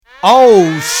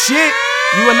Oh shit!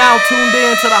 You are now tuned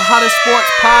in to the hottest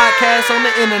sports podcast on the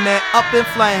internet, Up in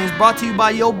Flames, brought to you by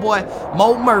your boy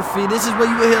Mo Murphy. This is where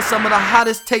you will hear some of the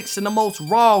hottest takes in the most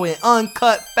raw and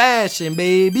uncut fashion,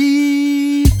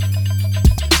 baby.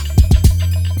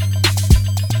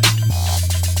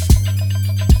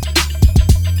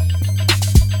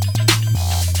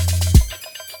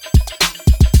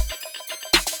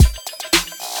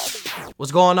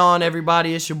 What's going on,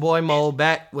 everybody? It's your boy Mo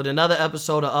back with another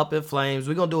episode of Up in Flames.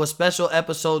 We're going to do a special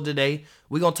episode today.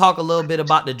 We're going to talk a little bit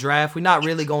about the draft. We're not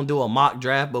really going to do a mock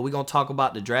draft, but we're going to talk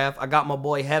about the draft. I got my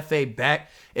boy Hefe back.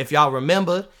 If y'all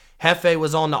remember, Hefe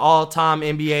was on the all-time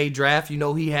NBA draft. You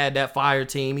know, he had that fire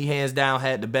team. He hands down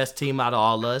had the best team out of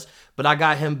all us. But I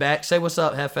got him back. Say what's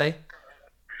up, Hefe.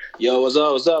 Yo, what's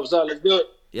up? What's up? What's up? Let's do it.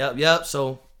 Yep.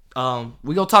 So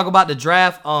we're gonna talk about the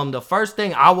draft. The first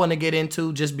thing I want to get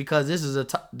into, just because this is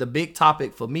the big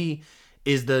topic for me,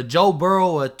 is the Joe Burrow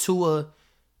or Tua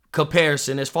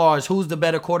comparison. As far as who's the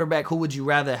better quarterback, who would you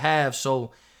rather have?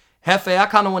 So, Hefe, I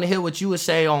kind of want to hear what you would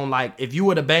say on, like, if you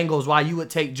were the Bengals, why you would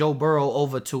take Joe Burrow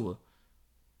over Tua.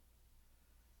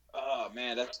 Oh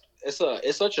man,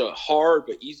 it's such a hard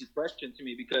but easy question to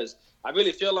me because I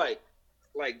really feel like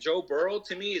Joe Burrow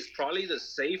to me is probably the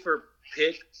safer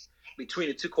pick between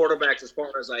the two quarterbacks as far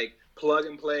as like plug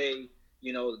and play.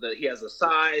 You know, he has the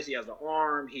size, he has the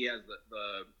arm, he has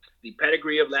the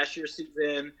pedigree of last year's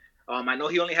season. I know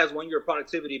he only has 1 year of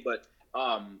productivity, but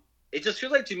it just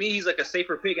feels like to me he's like a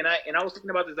safer pick. And I was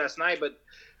thinking about this last night, but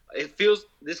it feels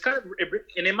this kind of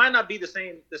and it might not be the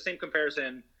same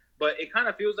comparison, but it kind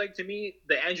of feels like to me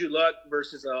the Andrew Luck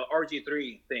versus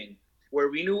RG3 thing, where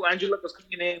we knew Andrew Luck was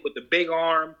coming in with the big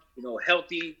arm,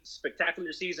 healthy,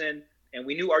 spectacular season, and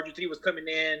we knew RG3 was coming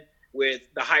in with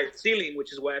the higher ceiling,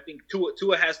 which is what I think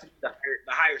Tua has to be the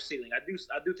higher ceiling. I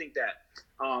do think that.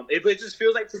 It just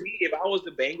feels like to me, if I was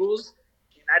the Bengals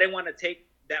and I didn't want to take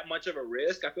that much of a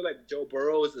risk, I feel like Joe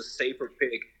Burrow is a safer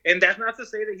pick. And that's not to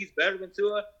say that he's better than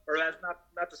Tua, or that's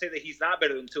not to say that he's not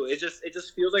better than Tua. It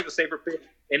just feels like the safer pick,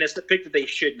 and it's the pick that they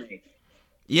should make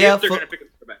Yeah, if they're going to pick a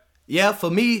quarterback. Yeah, for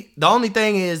me, the only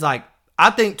thing is, like, I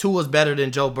think Tua's better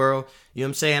than Joe Burrow. You know what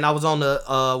I'm saying? I was on the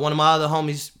one of my other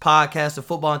homies' podcast, the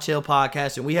Football and Chill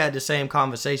podcast, and we had the same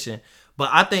conversation. But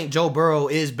I think Joe Burrow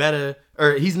is better,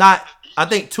 or he's not. I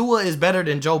think Tua is better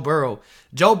than Joe Burrow.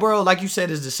 Joe Burrow, like you said,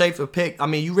 is the safer pick. I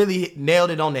mean, you really nailed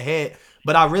it on the head.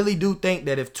 But I really do think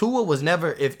that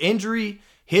if injury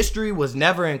history was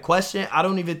never in question, I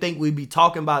don't even think we'd be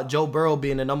talking about Joe Burrow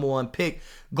being the number one pick.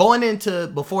 Going into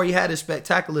before he had his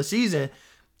spectacular season,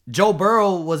 Joe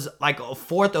Burrow was like a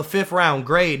fourth or fifth round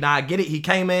grade. Now I get it. He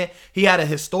came in, he had a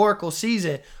historical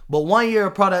season, but 1 year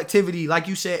of productivity, like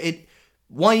you said,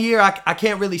 1 year I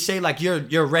can't really say like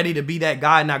you're ready to be that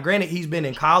guy. Now granted, he's been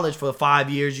in college for 5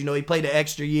 years. He played an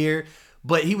extra year,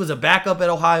 but he was a backup at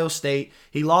Ohio State.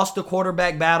 He lost the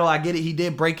quarterback battle. I get it. He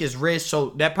did break his wrist,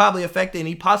 so that probably affected, and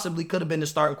he possibly could have been the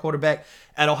starting quarterback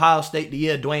at Ohio State the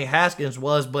year Dwayne Haskins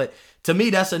was. But to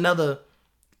me, that's another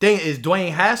thing is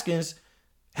Dwayne Haskins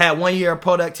had 1 year of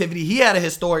productivity. He had a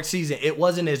historic season. It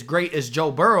wasn't as great as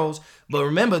Joe Burrow's, but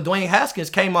remember, Dwayne Haskins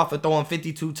came off of throwing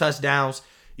 52 touchdowns.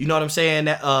 You know what I'm saying?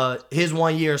 That his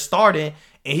 1 year starting,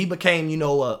 and he became,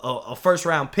 a first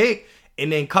round pick. And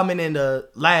then coming into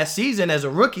last season as a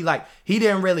rookie, like, he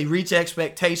didn't really reach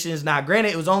expectations. Now,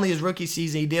 granted, it was only his rookie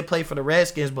season. He did play for the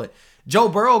Redskins, but Joe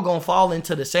Burrow gonna fall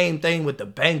into the same thing with the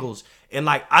Bengals. And,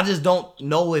 like, I just don't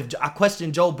know if I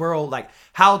question Joe Burrow, like,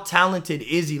 how talented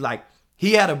is he? Like,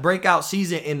 he had a breakout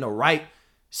season in the right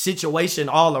situation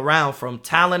all around, from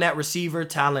talent at receiver,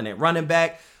 talent at running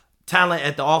back, talent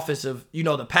at the offensive.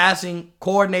 The passing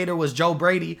coordinator was Joe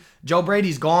Brady. Joe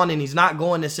Brady's gone, and he's not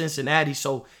going to Cincinnati.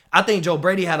 So I think Joe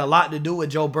Brady had a lot to do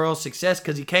with Joe Burrow's success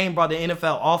because he brought the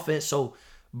NFL offense. So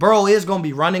Burrow is going to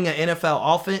be running an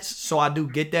NFL offense. So I do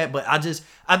get that. But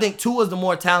I think Tua's the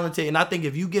more talented. And I think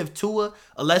if you give Tua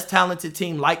a less talented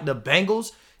team like the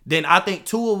Bengals, then I think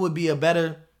Tua would be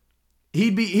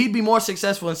he'd be more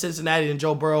successful in Cincinnati than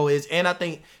Joe Burrow is. And I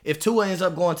think if Tua ends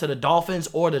up going to the Dolphins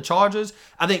or the Chargers,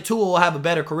 I think Tua will have a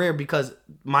better career because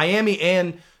Miami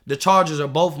and the Chargers are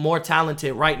both more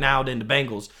talented right now than the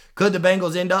Bengals. Could the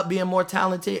Bengals end up being more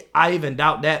talented? I even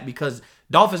doubt that because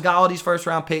Dolphins got all these first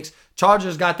round picks.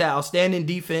 Chargers got that outstanding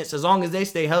defense. As long as they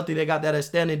stay healthy, they got that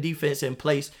outstanding defense in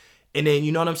place. And then,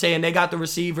 you know what I'm saying? They got the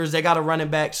receivers. They got a running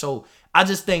back. So I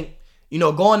just think,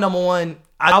 going number one,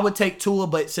 I would take Tua,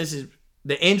 but since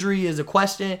the injury is a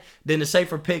question, then the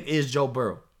safer pick is Joe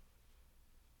Burrow.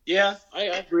 Yeah, I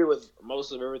agree with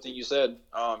most of everything you said.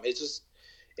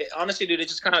 Honestly, dude, it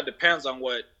just kind of depends on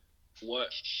what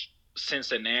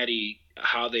Cincinnati,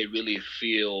 how they really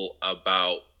feel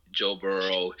about Joe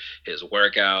Burrow, his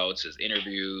workouts, his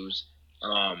interviews.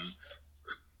 I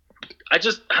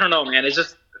don't know, man. It's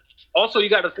just also you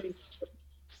got to think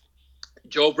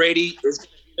Joe Brady is going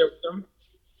to be there with them.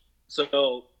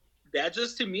 So that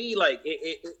just to me, like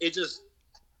it just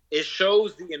it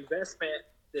shows the investment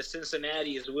that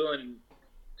Cincinnati is willing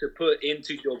to put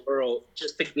into Joe Burrow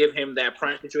just to give him that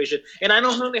prime situation. And I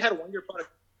know he only had a 1 year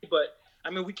product, but I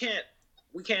mean we can't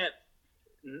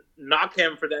knock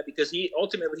him for that because he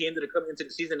ultimately he ended up coming into the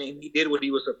season and he did what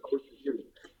he was supposed to do.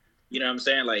 You know what I'm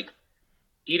saying? Like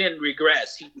he didn't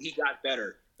regress. He got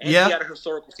better. And he had a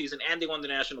historical season and they won the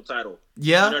national title.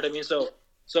 Yeah. You know what I mean? So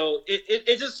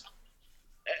it just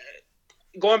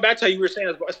going back to how you were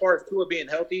saying as far as Tua being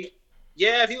healthy,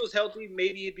 yeah, if he was healthy,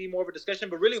 maybe it'd be more of a discussion.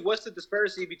 But really, what's the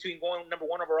disparity between going number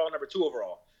 1 overall, number 2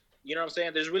 overall? You know what I'm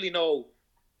saying? There's really no.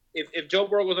 If Joe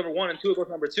Burrow goes number 1 and Tua goes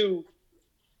number 2,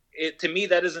 to me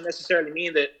that doesn't necessarily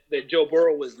mean that Joe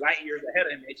Burrow was light years ahead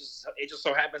of him. It just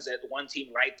so happens that one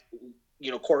team liked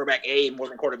quarterback A more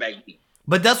than quarterback B.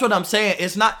 But that's what I'm saying.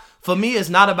 It's not for me. It's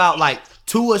not about like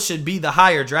Tua should be the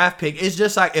higher draft pick. It's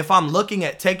just like if I'm looking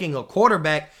at taking a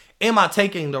quarterback, am I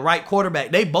taking the right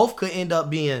quarterback? They both could end up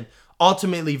being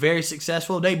ultimately very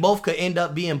successful. They both could end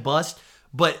up being bust.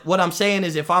 But what I'm saying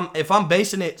is if I'm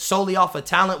basing it solely off of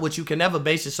talent, which you can never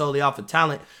base it solely off of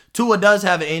talent, Tua does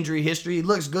have an injury history. He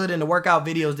looks good in the workout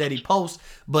videos that he posts,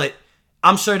 but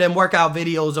I'm sure them workout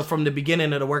videos are from the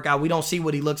beginning of the workout. We don't see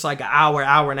what he looks like an hour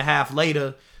and a half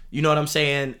later. You know what I'm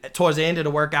saying? Towards the end of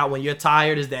the workout when you're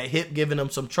tired, is that hip giving him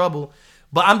some trouble?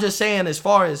 But I'm just saying as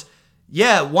far as,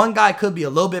 yeah, one guy could be a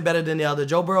little bit better than the other.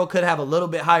 Joe Burrow could have a little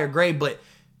bit higher grade, but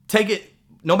take it,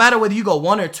 no matter whether you go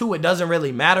 1 or 2, it doesn't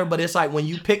really matter. But it's like when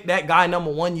you pick that guy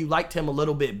number 1, you liked him a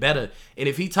little bit better. And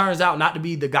if he turns out not to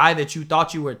be the guy that you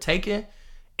thought you were taking,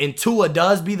 and Tua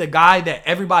does be the guy that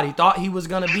everybody thought he was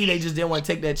going to be, they just didn't want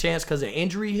to take that chance because of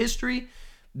injury history,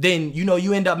 then,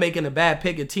 you end up making a bad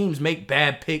pick, and teams make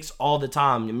bad picks all the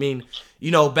time. I mean,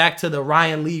 back to the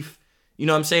Ryan Leaf, you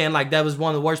know what I'm saying? Like, that was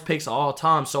one of the worst picks of all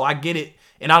time. So I get it.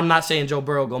 And I'm not saying Joe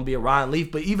Burrow going to be a Ryan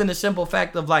Leaf, but even the simple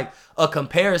fact of, like, a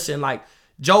comparison, like,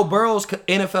 Joe Burrow's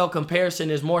NFL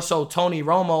comparison is more so Tony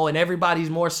Romo, and everybody's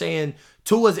more saying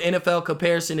Tua's NFL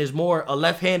comparison is more a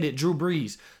left-handed Drew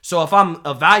Brees. So if I'm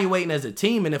evaluating as a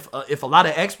team, and if a lot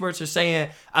of experts are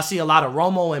saying I see a lot of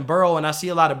Romo and Burrow and I see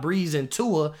a lot of Brees and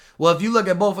Tua, well, if you look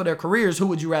at both of their careers, who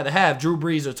would you rather have, Drew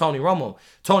Brees or Tony Romo?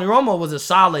 Tony Romo was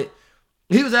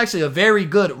he was actually a very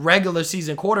good regular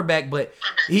season quarterback, but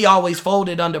he always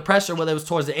folded under pressure, whether it was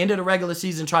towards the end of the regular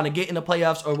season trying to get in the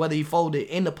playoffs or whether he folded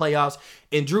in the playoffs.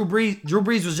 And Drew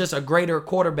Brees was just a greater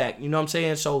quarterback. You know what I'm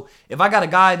saying? So if I got a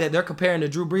guy that they're comparing to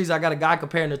Drew Brees, I got a guy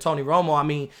comparing to Tony Romo. I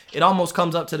mean, it almost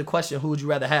comes up to the question, who would you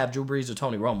rather have, Drew Brees or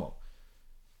Tony Romo?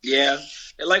 Yeah.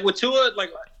 Like with Tua,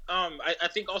 I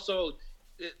think also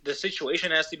the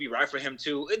situation has to be right for him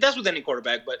too. That's with any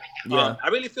quarterback, but I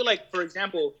really feel like, for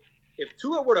example, if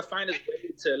Tua were to find his way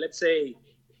to, let's say,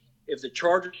 if the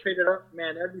Chargers traded up,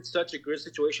 man, that'd be such a good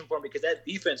situation for him because that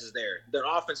defense is there, their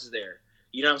offense is there.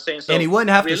 You know what I'm saying? So, and he wouldn't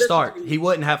have to start. He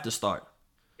wouldn't have to start.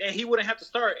 And he wouldn't have to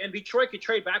start. And Detroit could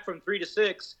trade back from 3 to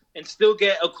 6 and still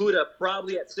get Okudah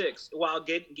probably at 6 while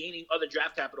gaining other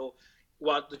draft capital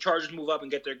while the Chargers move up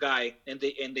and get their guy and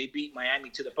they beat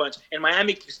Miami to the punch. And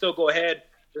Miami can still go ahead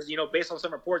because, based on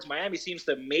some reports, Miami seems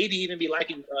to maybe even be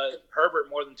liking Herbert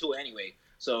more than Tua anyway.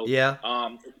 So yeah,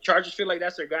 if the Chargers feel like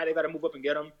that's their guy, they got to move up and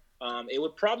get him. It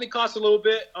would probably cost a little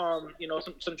bit,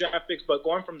 some draft picks, but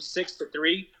going from 6 to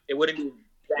 3, it wouldn't be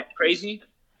that crazy.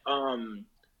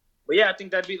 But yeah, I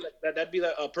think that'd be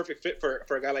a perfect fit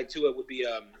for a guy like Tua would be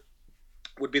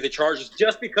the Chargers,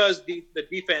 just because the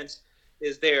defense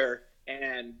is there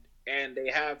and they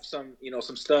have some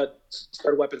stud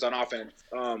weapons on offense.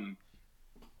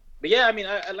 But yeah, I mean,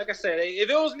 like I said, if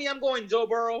it was me, I'm going Joe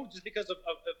Burrow just because of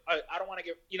I don't want to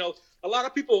get a lot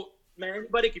of people. Man,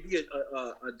 anybody could be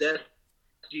a death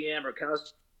GM or couch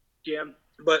GM,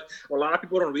 but what a lot of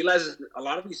people don't realize is a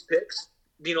lot of these picks,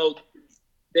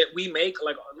 that we make,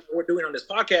 like we're doing on this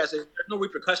podcast, is there's no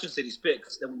repercussions to these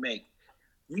picks that we make.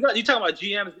 You talking about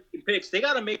GMs making picks? They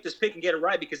got to make this pick and get it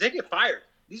right because they get fired.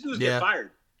 These dudes get fired.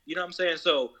 You know what I'm saying?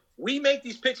 So we make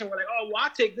these picks and we're like, oh, well,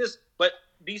 I'll take this, but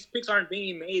these picks aren't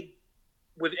being made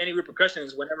with any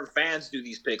repercussions whenever fans do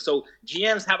these picks. So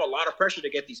GMs have a lot of pressure to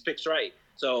get these picks right.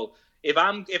 So if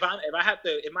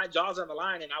my jaw's on the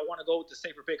line and I want to go with the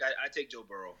safer pick, I take Joe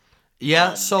Burrow.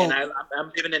 Yeah, so and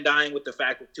I'm living and dying with the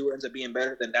fact that Tua ends up being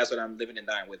better. Then that's what I'm living and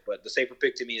dying with. But the safer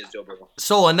pick to me is Joe Burrow.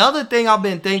 So another thing I've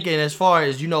been thinking, as far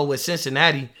as with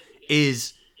Cincinnati,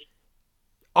 is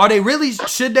Are they really?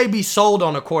 Should they be sold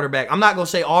on a quarterback? I'm not gonna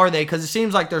say are they, because it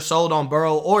seems like they're sold on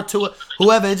Burrow or Tua,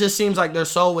 whoever. It just seems like they're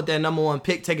sold with their number one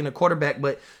pick, taking a quarterback.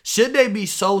 But should they be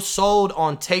so sold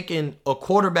on taking a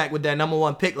quarterback with that number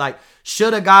one pick? Like,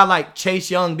 should a guy like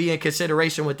Chase Young be in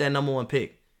consideration with that number one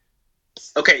pick?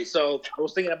 Okay, so I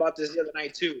was thinking about this the other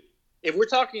night too. If we're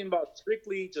talking about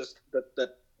strictly just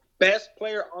the best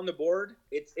player on the board,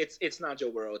 it's not Joe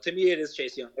Burrow. To me, it is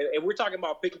Chase Young. If we're talking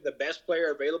about picking the best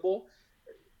player available,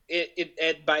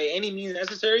 by any means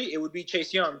necessary, it would be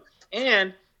Chase Young.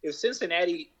 And if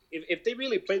Cincinnati, if they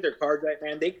really played their cards right,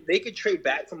 man, they could trade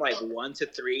back from like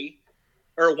 1-3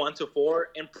 or 1-4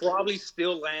 and probably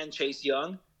still land Chase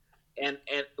Young and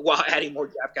while adding more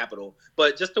draft capital.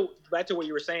 But just back to what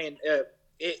you were saying,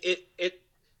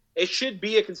 it should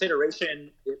be a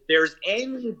consideration. If there's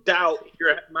any doubt in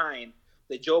your mind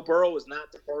that Joe Burrow is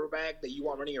not the quarterback that you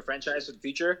want running your franchise for the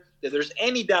future, if there's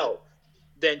any doubt,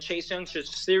 then Chase Young should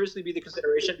seriously be the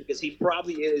consideration because he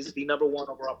probably is the number one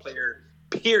overall player,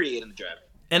 period, in the draft.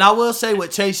 And I will say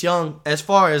with Chase Young, as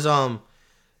far as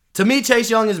to me,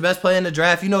 Chase Young is the best player in the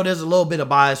draft. You know, there's a little bit of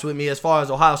bias with me as far as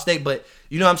Ohio State, but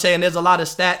you know what I'm saying? There's a lot of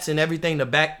stats and everything to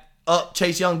back up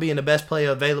Chase Young being the best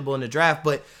player available in the draft.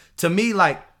 But to me,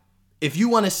 like, if you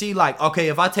want to see, like, okay,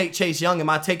 if I take Chase Young, am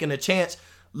I taking a chance?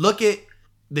 Look at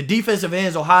the defensive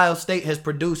ends Ohio State has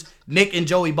produced, Nick and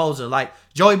Joey Bosa. Like,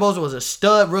 Joey Bosa was a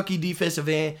stud rookie defensive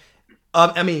end.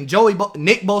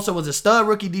 Nick Bosa was a stud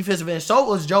rookie defensive end. So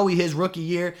was Joey his rookie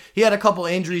year. He had a couple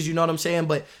injuries, you know what I'm saying?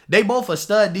 But they both are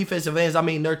stud defensive ends. I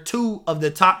mean, they're two of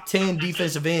the top 10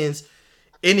 defensive ends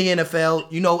in the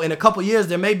NFL. You know, in a couple years,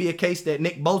 there may be a case that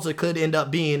Nick Bosa could end up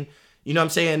being, you know what I'm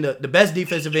saying, the best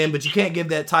defensive end, but you can't give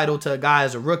that title to a guy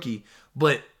as a rookie.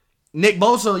 But Nick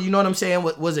Bosa, you know what I'm saying,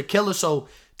 was a killer. So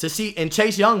to see, and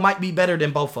Chase Young might be better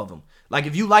than both of them. Like,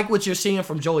 if you like what you're seeing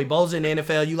from Joey Bosa in the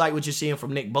NFL, you like what you're seeing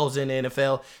from Nick Bosa in the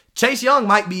NFL, Chase Young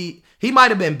might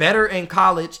have been better in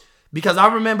college, because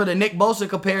I remember the Nick Bosa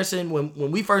comparison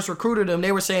when we first recruited him.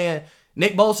 They were saying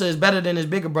Nick Bosa is better than his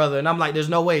bigger brother. And I'm like, there's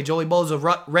no way. Joey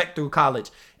Bosa wrecked through college.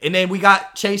 And then we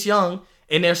got Chase Young,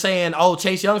 and they're saying, oh,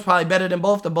 Chase Young's probably better than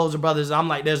both the Bosa brothers. I'm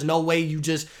like, there's no way you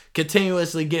just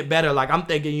continuously get better. Like, I'm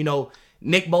thinking, you know,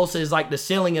 Nick Bosa is like the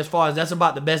ceiling as far as that's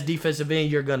about the best defensive end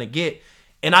you're going to get.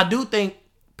 And I do think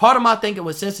part of my thinking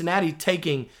with Cincinnati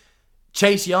taking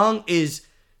Chase Young is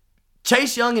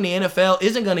Chase Young in the NFL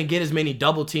isn't going to get as many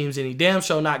double teams, and he damn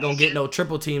sure not going to get no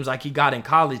triple teams like he got in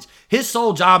college. His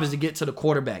sole job is to get to the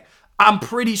quarterback. I'm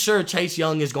pretty sure Chase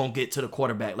Young is going to get to the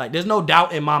quarterback. Like, there's no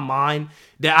doubt in my mind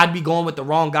that I'd be going with the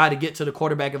wrong guy to get to the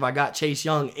quarterback if I got Chase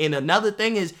Young. And another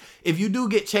thing is, if you do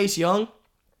get Chase Young,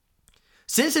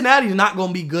 Cincinnati's not going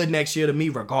to be good next year to me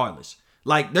regardless.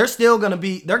 Like, they're going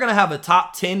to have a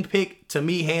top 10 pick to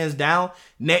me, hands down,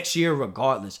 next year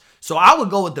regardless. So I would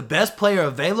go with the best player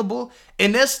available.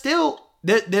 And there's still,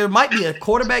 there might be a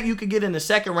quarterback you could get in the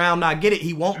second round. Now, I get it.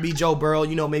 He won't be Joe Burrow.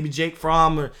 You know, maybe Jake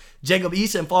Fromm or Jacob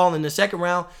Eason fall in the second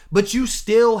round. But you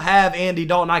still have Andy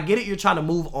Dalton. I get it. You're trying to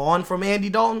move on from Andy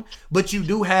Dalton. But you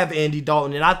do have Andy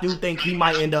Dalton. And I do think he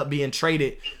might end up being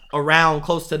traded around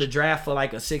close to the draft for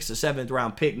like a 6th or 7th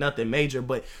round pick, nothing major.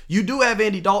 But you do have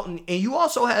Andy Dalton, and you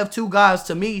also have two guys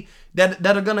to me that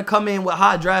are going to come in with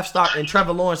high draft stock, and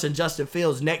Trevor Lawrence and Justin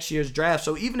Fields next year's draft.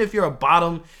 So even if you're a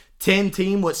bottom 10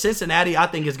 team with Cincinnati, I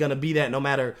think is going to be that no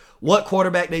matter what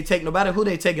quarterback they take, no matter who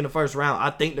they take in the first round, I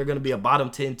think they're going to be a bottom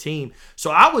 10 team.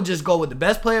 So I would just go with the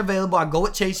best player available. I go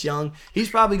with Chase Young. He's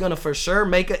probably going to for sure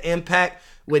make an impact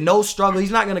with no struggle.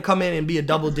 He's not going to come in and be a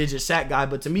double-digit sack guy,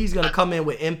 but to me, he's going to come in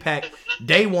with impact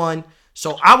day one.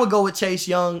 So I would go with Chase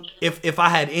Young if I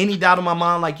had any doubt in my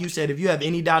mind. Like you said, if you have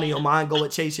any doubt in your mind, go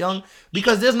with Chase Young,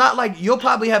 because there's not like you'll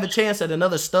probably have a chance at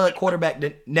another stud quarterback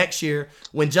next year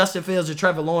when Justin Fields or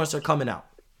Trevor Lawrence are coming out.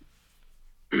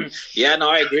 Yeah, no,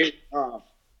 I agree. But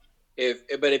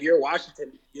if you're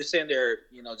Washington, you're sitting there,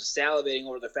 you know, just salivating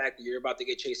over the fact that you're about to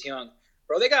get Chase Young.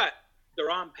 Bro, they got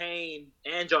Daron Payne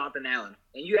and Jonathan Allen,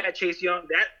 and you had Chase Young.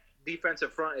 That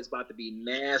defensive front is about to be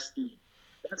nasty.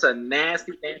 That's a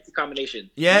nasty, nasty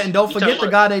combination. Yeah, and don't forget the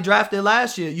guy they drafted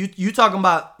last year. You talking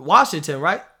about Washington,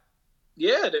 right?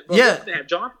 Yeah, they have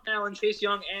Jonathan Allen, Chase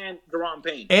Young, and Daron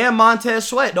Payne, and Montez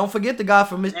Sweat. Don't forget the guy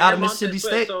from out of Mississippi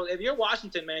State. So if you're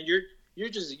Washington, man,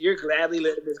 you're gladly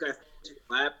letting this guy into your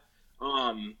lap,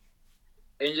 and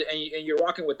you're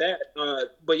walking with that.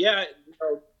 But yeah, you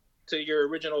know, to your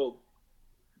original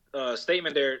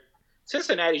statement there,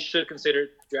 Cincinnati should consider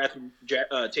drafting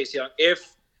Chase Young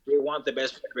if they want the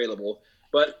best player available.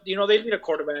 But, you know, they need a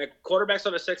quarterback. Quarterbacks are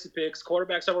the sexy picks.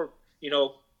 Quarterbacks are, you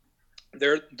know,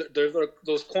 they're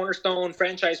those cornerstone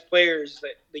franchise players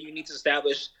that you need to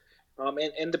establish.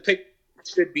 And the pick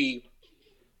should be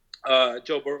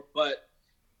Joe Burrow, but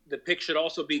the pick should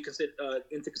also be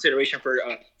into consideration for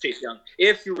Chase Young.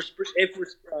 If we're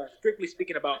strictly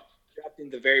speaking about drafting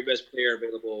the very best player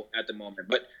available at the moment,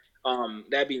 but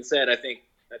that being said, I think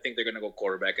they're going to go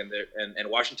quarterback, and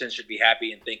Washington should be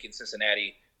happy and thanking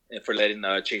Cincinnati for letting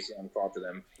Chase Young fall to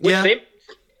them, which Yeah.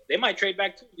 they might trade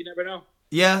back too. You never know.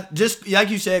 Yeah, just like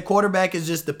you said, quarterback is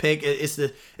just the pick. It's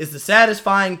the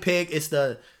satisfying pick. It's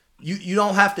the you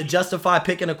don't have to justify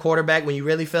picking a quarterback when you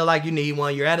really feel like you need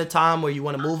one. You're at a time where you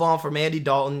want to move on from Andy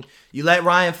Dalton. You let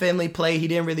Ryan Finley play. He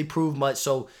didn't really prove much.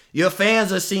 So your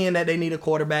fans are seeing that they need a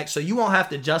quarterback. So you won't have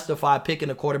to justify picking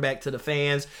a quarterback to the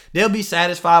fans. They'll be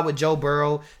satisfied with Joe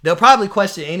Burrow. They'll probably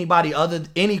question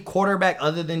any quarterback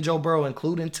other than Joe Burrow,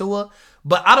 including Tua.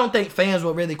 But I don't think fans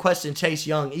will really question Chase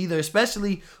Young either,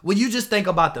 especially when you just think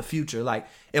about the future. Like,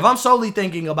 if I'm solely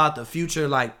thinking about the future,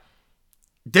 like,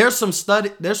 there's some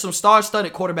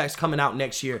star-studded quarterbacks coming out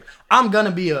next year. I'm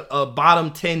gonna be a bottom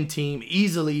 10 team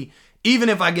easily, even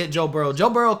if I get Joe Burrow.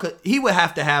 Joe Burrow he would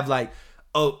have to have like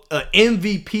a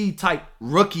MVP type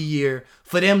rookie year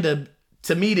for them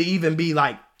to me to even be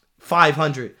like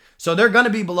 500. So they're gonna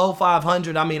be below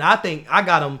 500. I mean, I think I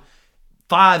got them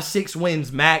 5-6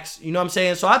 wins max. You know what I'm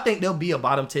saying? So I think they'll be a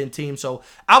bottom 10 team. So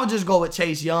I would just go with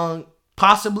Chase Young.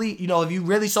 Possibly, if you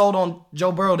really sold on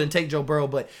Joe Burrow, then take Joe Burrow.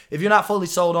 But if you're not fully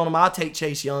sold on him, I'll take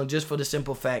Chase Young just for the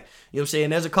simple fact. You know what I'm saying?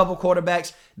 There's a couple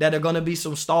quarterbacks that are going to be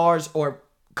some stars or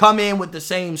come in with the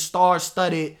same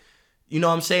star-studded, you know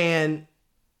what I'm saying,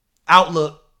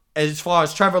 outlook as far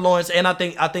as Trevor Lawrence. And I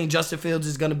think Justin Fields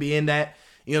is going to be in that.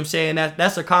 You know what I'm saying?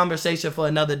 That's a conversation for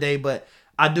another day. But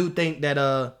I do think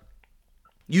that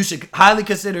you should highly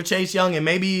consider Chase Young and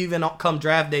maybe even come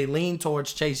draft day lean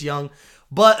towards Chase Young.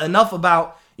 But enough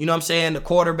about, you know what I'm saying, the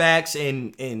quarterbacks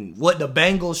and what the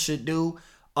Bengals should do.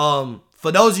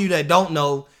 For those of you that don't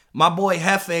know, my boy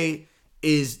Hefe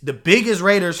is the biggest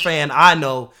Raiders fan I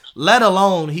know, let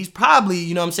alone he's probably,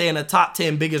 you know what I'm saying, a top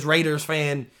 10 biggest Raiders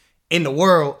fan in the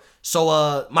world.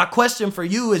 So my question for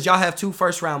you is, y'all have 2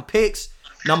 first-round picks,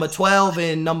 number 12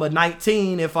 and number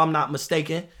 19, if I'm not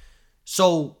mistaken.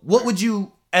 So what would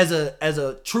you, as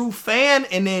a true fan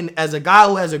and then as a guy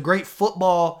who has a great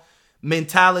football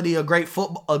mentality, a great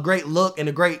look, and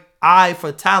a great eye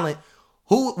for talent,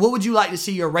 what would you like to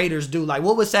see your Raiders do? Like,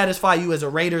 what would satisfy you as a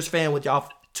Raiders fan with y'all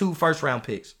 2 first-round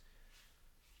picks?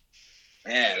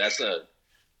 Man,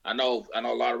 I know a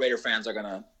lot of Raider fans are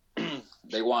gonna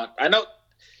I know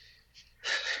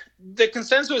the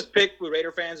consensus pick with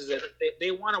Raider fans is that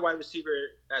they want a wide receiver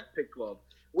at pick 12,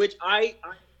 which I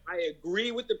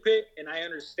agree with the pick and I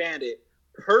understand it.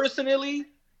 Personally,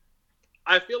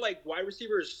 I feel like wide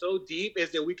receiver is so deep is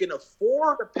that we can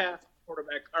afford a pass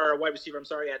quarterback or a wide receiver,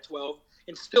 at 12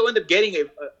 and still end up getting a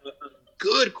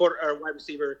good wide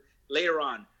receiver later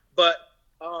on. But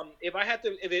if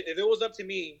it was up to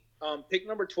me, pick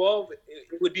number 12,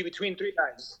 it would be between 3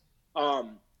 guys.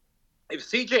 If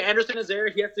CJ Anderson is there,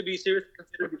 he has to be seriously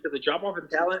considered because the drop off in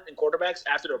talent and quarterbacks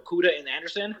after Okudah and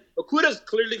Anderson. Okudah is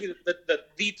clearly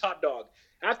the top dog.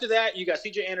 After that, you got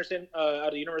CJ Anderson out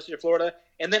of the University of Florida,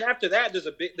 and then after that, there's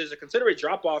a considerable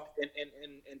drop off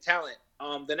in talent.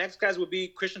 The next guys would be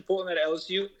Christian Fulton at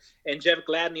LSU and Jeff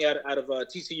Gladney out of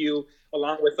TCU,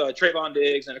 along with Trayvon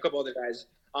Diggs and a couple other guys.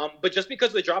 But just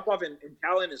because the drop off in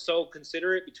talent is so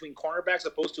considerate between cornerbacks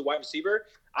opposed to wide receiver,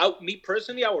 me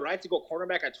personally, I would like to go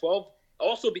cornerback at 12.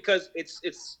 Also because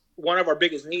it's one of our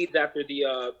biggest needs after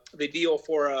the deal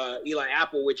for Eli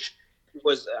Apple, which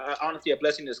was honestly a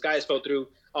blessing in disguise fell through.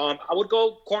 I would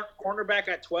go cornerback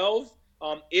at 12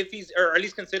 if he's, or at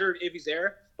least considered if he's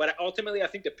there. But ultimately, I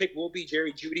think the pick will be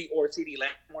Jerry Jeudy or CeeDee Lamb,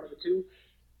 one of the two,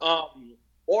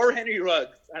 or Henry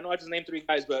Ruggs. I know I just named 3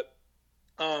 guys, but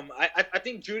I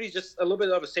think Judy's just a little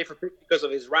bit of a safer pick because of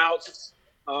his routes,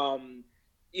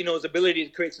 his ability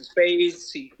to create some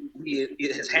space,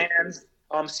 his hands.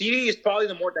 CD is probably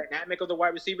the more dynamic of the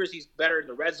wide receivers. He's better in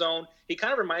the red zone. He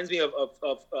kind of reminds me of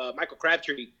Michael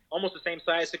Crabtree, almost the same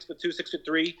size,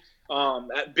 6'2", 6'3",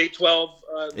 at Big 12.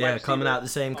 Coming out the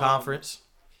same conference.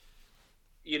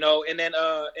 And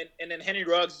then Henry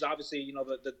Ruggs is obviously,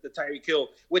 the Tyreek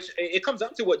Hill, which it comes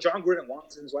down to what John Gruden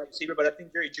wants in his wide receiver, but I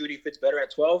think Jerry Jeudy fits better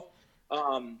at 12.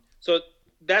 So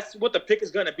that's what the pick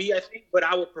is going to be, I think, but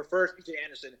I would prefer CJ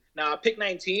Anderson. Now, pick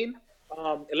 19,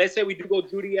 let's say we do go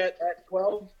Jeudy at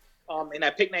 12, and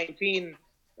at pick 19,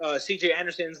 CJ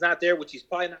Anderson's not there, which he's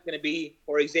probably not going to be,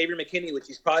 or Xavier McKinney, which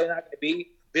he's probably not going to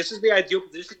be. This is the ideal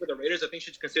position for the Raiders. I think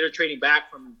should consider trading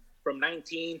back from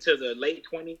 19 to the late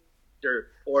 20s,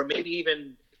 or maybe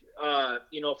even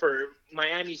for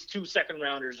Miami's 2 second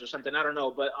rounders or something. I don't know.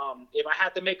 But if I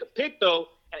had to make a pick, though,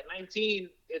 at 19,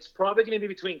 it's probably going to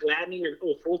be between Gladney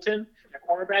or Fulton at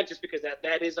cornerback, just because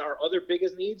that is our other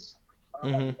biggest needs.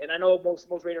 Mm-hmm. And I know most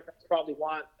Raider fans probably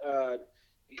want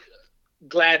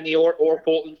Gladney or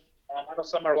Fulton. I know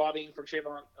some are lobbying for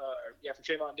Trayvon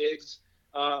Diggs.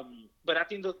 But I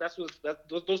think those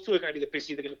two are going to be the picks.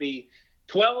 Either going to be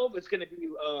 12, it's going to be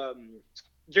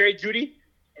Jerry Jeudy,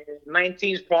 and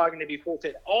 19 is probably going to be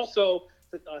Fulton. Also,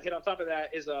 to hit on top of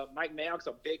that is Mike Mayock's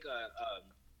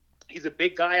he's a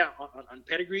big guy on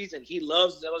pedigrees, and he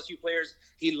loves LSU players.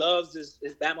 He loves his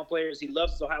Bama players. He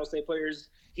loves his Ohio State players.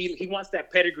 He wants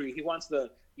that pedigree. He wants the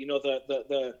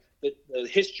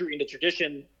history and the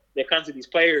tradition that comes with these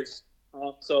players.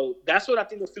 So that's what I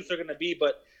think those suits are going to be.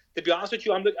 But to be honest with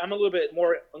you, I'm a little bit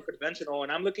more unconventional,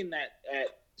 and I'm looking at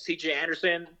C.J.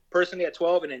 Anderson personally at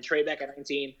 12, and then trade back at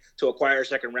 19 to acquire a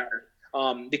second rounder.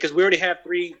 Because we already have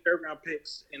 3 third-round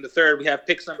picks in the third. We have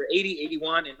picks number 80,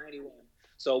 81, and 91.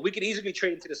 So we could easily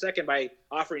trade into the second by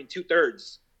offering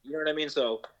 2/3. You know what I mean?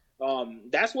 So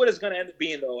that's what it's going to end up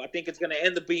being, though. I think it's going to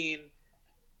end up being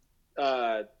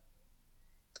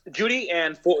Jeudy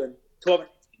and Fulton, 12 and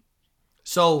 18.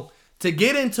 So to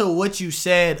get into what you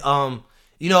said, I'm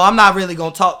not really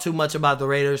gonna talk too much about the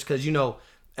Raiders because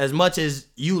as much as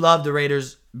you love the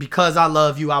Raiders, because I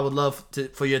love you, I would love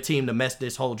for your team to mess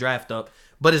this whole draft up.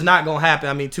 But it's not gonna happen.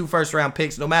 I mean, 2 first-round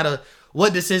picks, no matter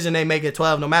what decision they make at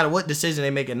 12, no matter what decision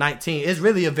they make at 19, it's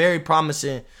really a very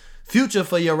promising future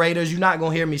for your Raiders. You're not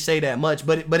gonna hear me say that much,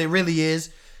 but it really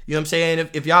is. You know what I'm saying?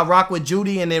 If y'all rock with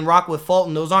Jeudy and then rock with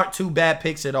Fulton, those aren't 2 bad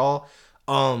picks at all.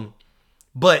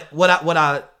 But what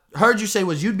I heard you say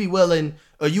was you'd be willing,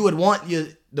 or you would want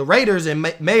the Raiders and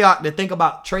Mayock to think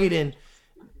about trading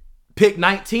pick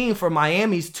 19 for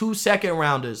Miami's 2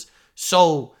 second-rounders.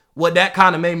 So what that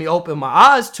kind of made me open my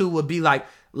eyes to would be like,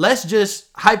 let's just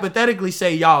hypothetically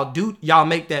say y'all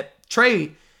make that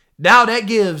trade. Now that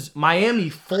gives Miami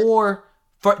 4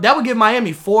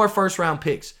 first-round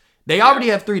picks. They already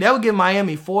have 3. That would give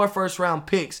Miami 4 first-round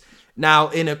picks. Now,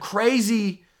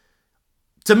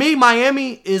 to me,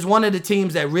 Miami is one of the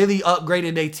teams that really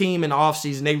upgraded their team in the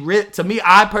offseason. To me,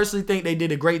 I personally think they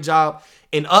did a great job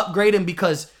in upgrading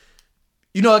because,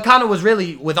 it kind of was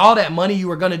really, with all that money, you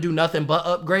were going to do nothing but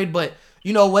upgrade. But,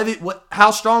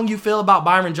 how strong you feel about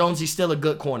Byron Jones, he's still a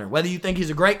good corner. Whether you think he's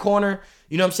a great corner,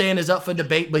 is up for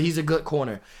debate, but he's a good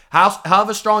corner.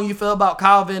 However strong you feel about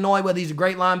Kyle Van Noy, whether he's a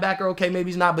great linebacker, okay,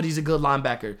 maybe he's not, but he's a good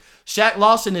linebacker. Shaq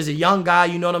Lawson is a young guy,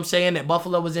 that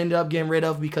Buffalo was ended up getting rid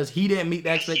of because he didn't meet the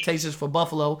expectations for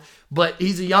Buffalo. But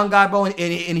he's a young guy, bro,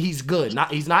 and he's good.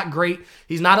 He's not great.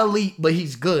 He's not elite, but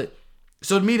he's good.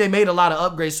 So to me, they made a lot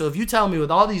of upgrades. So if you tell me with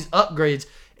all these upgrades,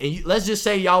 and let's just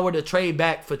say y'all were to trade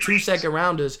back for 2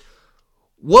 second-rounders,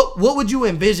 what would you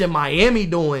envision Miami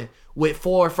doing with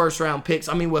 4 first-round picks?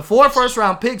 I mean, with 4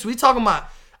 first-round picks, we talking about,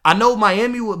 I know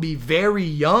Miami would be very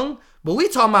young, but we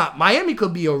talking about Miami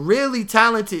could be a really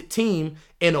talented team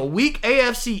in a weak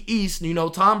AFC East.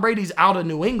 Tom Brady's out of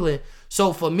New England.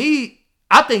 So for me,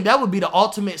 I think that would be the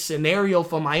ultimate scenario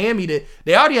for Miami. That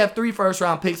they already have 3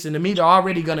 first-round picks, and to me, they're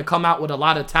already going to come out with a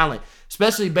lot of talent,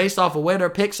 especially based off of where their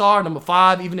picks are, number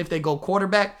 5, even if they go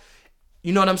quarterback.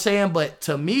 You know what I'm saying? But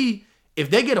to me, if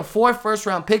they get a 4th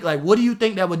first-round pick, like, what do you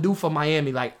think that would do for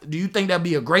Miami? Like, do you think that'd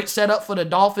be a great setup for the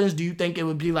Dolphins? Do you think it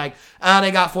would be like,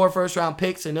 they got 4 first-round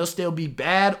picks and they'll still be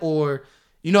bad? Or,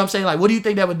 you know what I'm saying? Like, what do you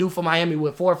think that would do for Miami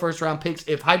with 4 first-round picks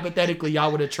if, hypothetically,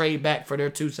 y'all were to trade back for their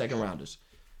 2 second-rounders?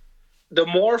 The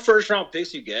more first-round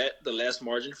picks you get, the less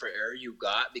margin for error you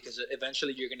got, because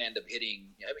eventually you're going to end up hitting,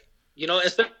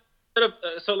 instead of,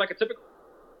 so like a typical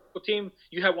team,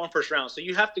 you have 1 first round. So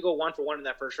you have to go 1 for 1 in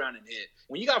that first round and hit.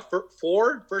 When you got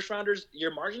 4 first rounders,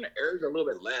 your margin of error is a little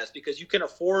bit less because you can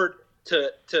afford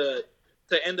to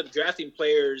end up drafting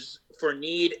players for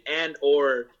need and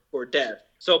or for depth.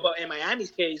 So, but in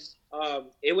Miami's case,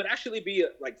 it would actually be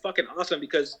like fucking awesome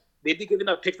because they'd be giving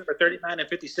up picks number 39 and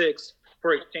 56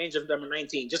 for exchange of number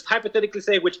 19. Just hypothetically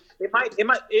say, which it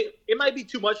might be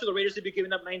too much for the Raiders to be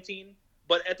giving up 19,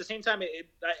 but at the same time,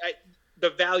 the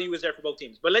value is there for both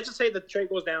teams. But let's just say the trade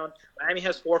goes down. Miami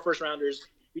has 4 first rounders.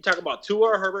 We talk about Tua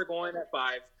or Herbert going at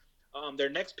 5. Their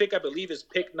next pick, I believe, is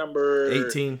pick number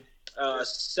 18.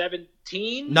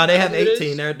 17. No, they have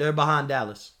 18. They're behind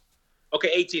Dallas. Okay,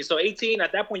 18. So 18.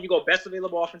 At that point, you go best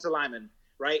available offensive lineman,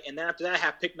 right? And then after that,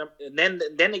 have pick number. And then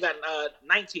they got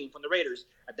 19 from the Raiders.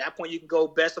 At that point, you can go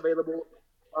best available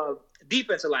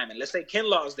defensive lineman. Let's say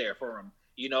Kinlaw's there for him,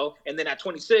 And then at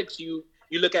 26, you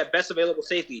look at best available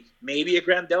safety. Maybe a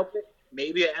Graham Delpit,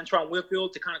 maybe an Antoine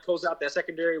Winfield to kind of close out that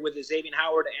secondary with Xavier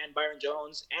Howard and Byron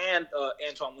Jones and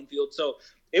Antoine Winfield. So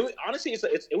it would honestly,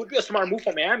 it would be a smart move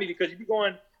for Miami because you'd be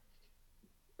going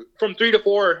from 3 to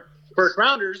 4 first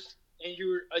rounders, and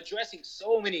you're addressing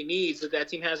so many needs that that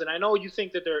team has. And I know you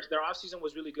think that their offseason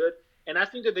was really good, and I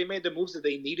think that they made the moves that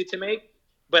they needed to make.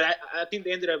 But I think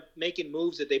they ended up making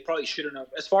moves that they probably shouldn't have.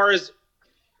 As far as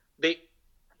they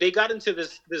they got into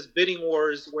this bidding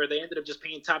wars where they ended up just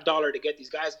paying top dollar to get these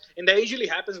guys, and that usually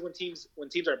happens when teams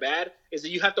are bad. Is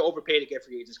that you have to overpay to get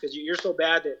free agents because you're so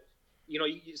bad that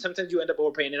sometimes you end up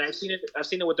overpaying. And I've seen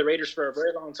it with the Raiders for a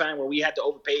very long time where we had to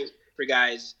overpay for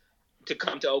guys to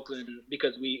come to Oakland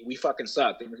because we fucking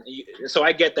sucked. So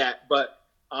I get that, but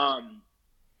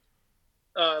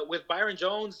with Byron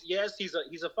Jones, yes, he's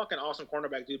a fucking awesome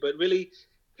cornerback, dude. But really,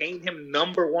 paying him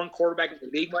 #1 quarterback in the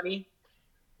league money,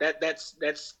 that's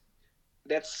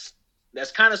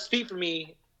kind of steep for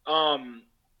me.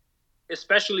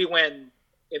 Especially when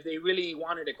if they really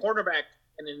wanted a quarterback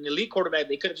and an elite quarterback,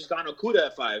 they could have just gone Okuda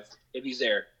at 5 if he's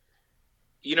there.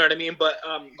 You know what I mean? But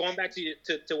going back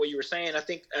to what you were saying, I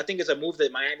think it's a move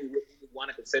that Miami would want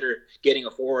to consider getting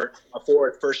a forward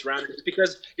first rounder, just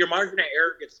because your margin of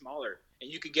error gets smaller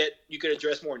and you could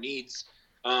address more needs.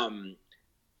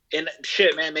 And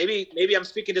shit, man, maybe I'm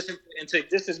speaking this into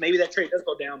existence. Maybe that trade does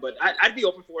go down, but I'd be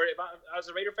open for it if I was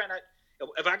a Raider fan.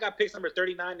 If I got picks number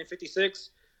 39 and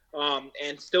 56,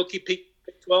 and still keep pick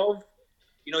 12,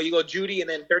 you go Judy, and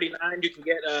then 39 you can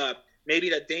get maybe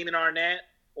the Damon Arnett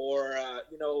or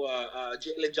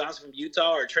Jalen Johnson from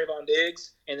Utah or Trayvon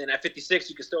Diggs, and then at 56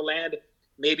 you can still land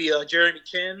maybe Jeremy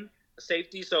Chin, a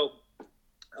safety. So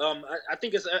I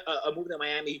think it's a move that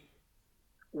Miami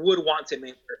would want to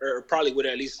make, or probably would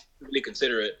at least really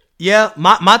consider it. Yeah,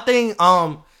 my thing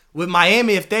with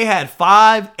Miami, if they had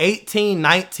 5, 18,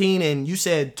 19, and you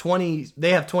said 20,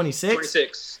 they have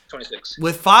 26? 26.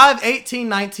 With 5, 18,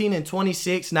 19, and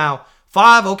 26, now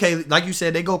 5, okay, like you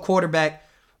said, they go quarterback.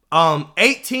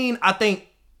 18, I think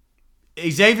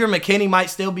Xavier McKinney might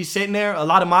still be sitting there. A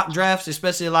lot of mock drafts,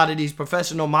 especially a lot of these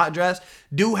professional mock drafts,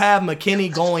 do have McKinney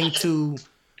going to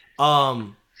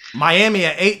Miami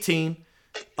at 18.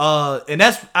 And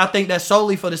I think that's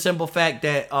solely for the simple fact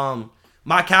that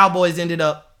my Cowboys ended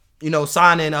up,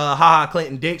 signing HaHa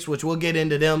Clinton-Dix, which we'll get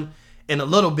into them in a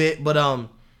little bit. But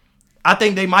I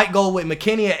think they might go with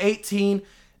McKinney at 18,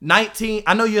 19.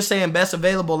 I know you're saying best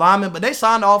available lineman, but they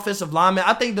signed the offensive lineman.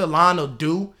 I think the line will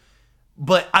do.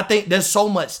 But I think there's so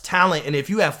much talent. And if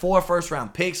you have 4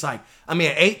 first-round picks, at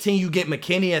 18, you get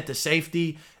McKinney at the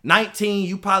safety. 19,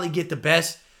 you probably get the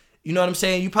best, you know what I'm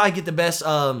saying? You probably get the best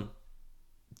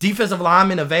defensive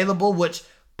lineman available, which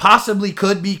possibly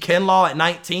could be Kinlaw at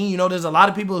 19. There's a lot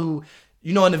of people who,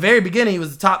 in the very beginning, he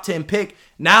was the top 10 pick.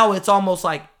 Now it's almost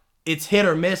like it's hit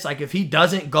or miss. Like if he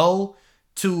doesn't go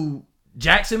to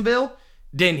Jacksonville,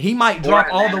 then he might drop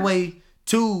all the way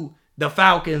to the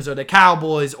Falcons or the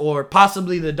Cowboys or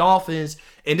possibly the Dolphins.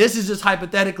 And this is just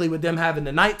hypothetically with them having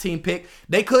the 19 pick.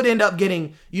 They could end up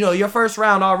getting, your first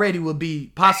round already would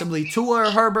be possibly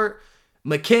Tua, Herbert,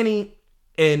 McKinney,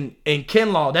 and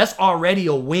Kinlaw. That's already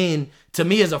a win to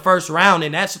me as a first round.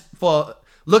 And that's for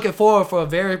looking forward for a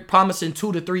very promising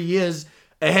 2 to 3 years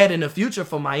ahead in the future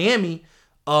for Miami.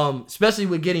 Especially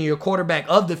with getting your quarterback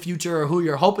of the future or who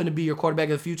you're hoping to be your quarterback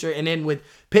of the future. And then with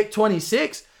pick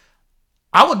 26,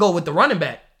 I would go with the running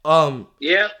back.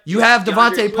 You have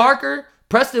Devontae Parker.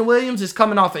 Preston Williams is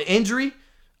coming off an injury.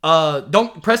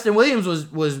 Preston Williams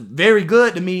was very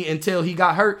good to me until he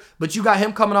got hurt, but you got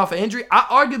him coming off an injury. I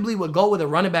arguably would go with a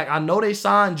running back. I know they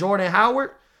signed Jordan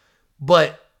Howard,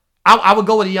 but I would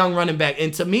go with a young running back.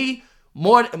 And to me,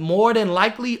 more than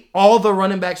likely, all the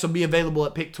running backs will be available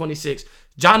at pick 26.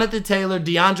 Jonathan Taylor,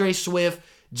 DeAndre Swift,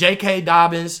 J.K.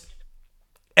 Dobbins,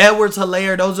 Edwards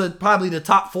Helaire, those are probably the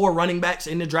top 4 running backs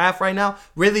in the draft right now.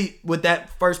 Really, with that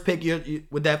first pick,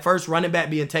 with that first running back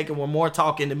being taken, we're more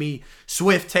talking to me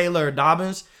Swift, Taylor, or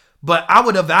Dobbins. But I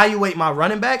would evaluate my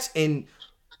running backs, and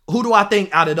who do I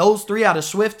think out of those 3, out of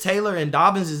Swift, Taylor, and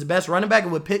Dobbins, is the best running back?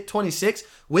 And with pick 26,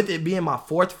 with it being my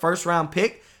 4th first-round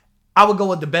pick, I would go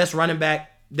with the best running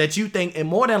back that you think, and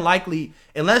more than likely,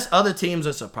 unless other teams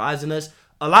are surprising us,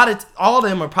 all of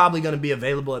them are probably going to be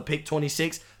available at pick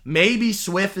 26. Maybe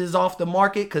Swift is off the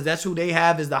market because that's who they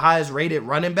have as the highest rated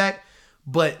running back.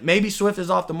 But maybe Swift is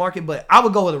off the market, but I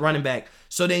would go with a running back.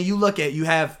 So then you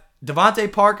have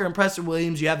Devontae Parker and Preston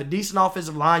Williams. You have a decent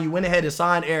offensive line. You went ahead and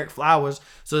signed Eric Flowers.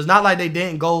 So it's not like they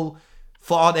didn't go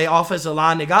for all their offensive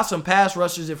line. They got some pass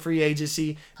rushers at free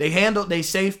agency. They handled their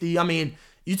safety.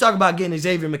 You talk about getting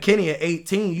Xavier McKinney at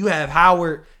 18. You have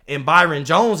Howard and Byron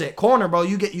Jones at corner, bro.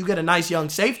 You get a nice young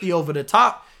safety over the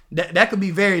top. That could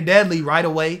be very deadly right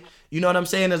away. You know what I'm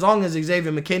saying? As long as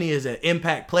Xavier McKinney is an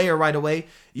impact player right away,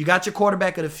 you got your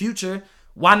quarterback of the future.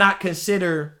 Why not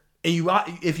consider And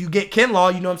if you get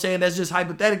Kinlaw, you know what I'm saying? That's just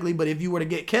hypothetically. But if you were to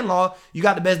get Kinlaw, you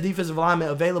got the best defensive lineman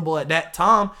available at that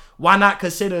time. Why not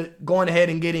consider going ahead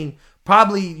and getting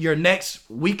probably your next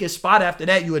weakest spot after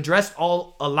that? You addressed a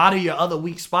lot of your other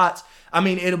weak spots. I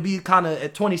mean, it'll be kind of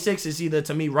at 26, it's either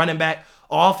to me running back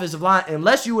or offensive line,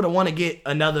 unless you would want to get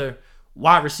another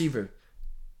wide receiver.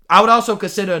 I would also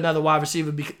consider another wide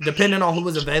receiver depending on who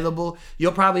is available.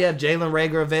 You'll probably have Jalen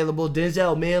Reagor available.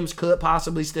 Denzel Mims could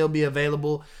possibly still be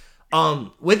available.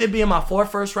 With it being my 4th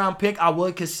first-round pick, I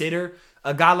would consider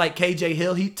a guy like KJ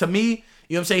Hill. To me,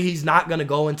 you know what I'm saying, he's not going to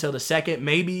go until the 2nd,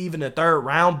 maybe even the 3rd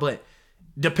round, but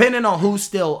depending on who's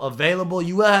still available,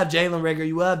 you will have Jalen Reagor,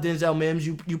 you will have Denzel Mims,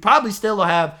 you probably still will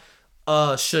have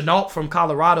Shenault from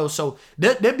Colorado, so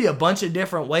there'd be a bunch of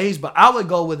different ways, but I would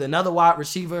go with another wide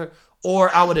receiver,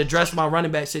 or I would address my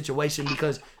running back situation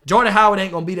because Jordan Howard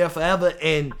ain't going to be there forever,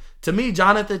 and to me,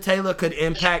 Jonathan Taylor could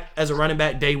impact as a running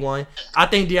back day one. I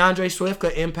think DeAndre Swift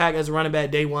could impact as a running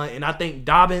back day one, and I think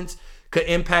Dobbins could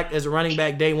impact as a running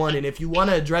back day one. And if you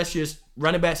want to address your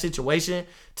running back situation,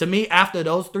 to me, after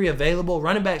those 3 available,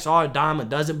 running backs are a dime a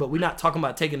dozen, but we're not talking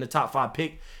about taking the top 5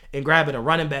 pick and grabbing a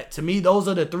running back. To me, those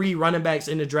are the 3 running backs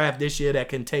in the draft this year that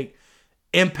can take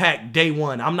impact day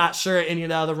one. I'm not sure any of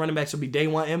the other running backs will be day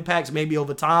one impacts, maybe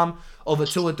over time, over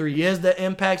 2 or 3 years, the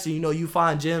impacts. And, you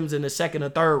find gems in the 2nd or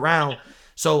 3rd round.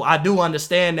 So I do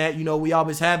understand that. We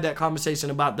always have that conversation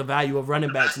about the value of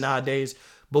running backs nowadays.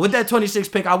 But with that 26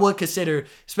 pick, I would consider,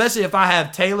 especially if I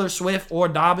have Taylor, Swift, or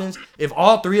Dobbins, if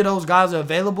all 3 of those guys are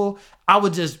available, I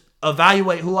would just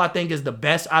evaluate who I think is the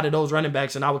best out of those running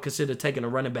backs, and I would consider taking a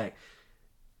running back.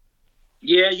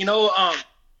 Yeah,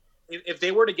 if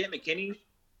they were to get McKinney,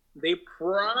 they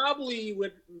probably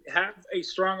would have a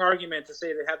strong argument to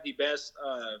say they have the best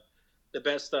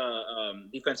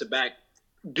defensive back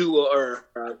duo or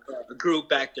group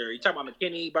back there. You're talking about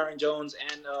McKinney, Byron Jones,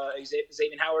 and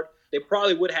Xavier Howard. They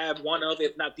probably would have one of,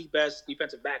 if not the best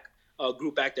defensive back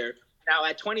group back there. Now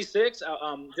at 26,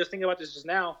 just thinking about this just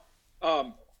now,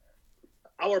 I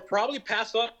would probably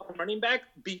pass up on running back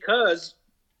because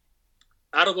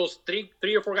out of those three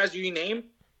or four guys you named,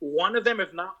 one of them,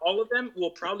 if not all of them, will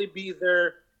probably be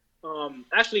there.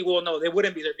 No, they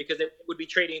wouldn't be there because they would be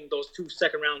trading those 2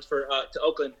 second rounds for to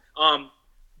Oakland.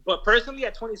 But personally,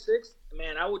 at 26,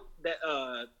 man, I would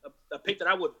a pick that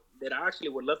I actually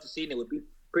would love to see, and it would be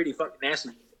pretty fucking nasty,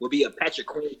 would be a Patrick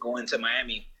Queen going to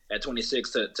Miami at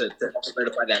 26 to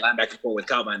solidify that linebacker core with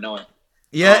Calvin Noah.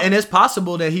 Yeah, and it's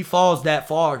possible that he falls that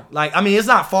far. It's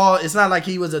not far. It's not like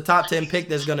he was a top 10 pick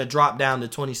that's going to drop down to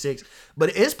 26.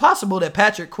 But it's possible that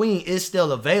Patrick Queen is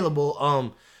still available.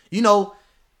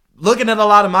 Looking at a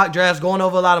lot of mock drafts, going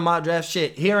over a lot of mock drafts,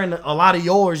 hearing a lot of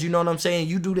yours, you know what I'm saying?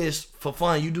 You do this for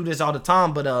fun. You do this all the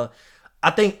time. But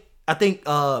I think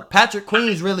Patrick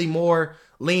Queen's really more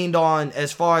leaned on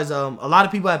as far as a lot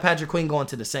of people have Patrick Queen going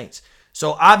to the Saints.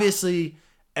 So obviously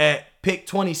at pick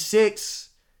 26,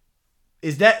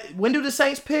 when do the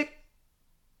Saints pick?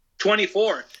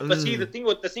 24. But see, the thing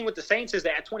with the Saints is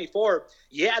that at 24,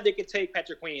 yeah, they could take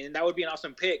Patrick Queen, and that would be an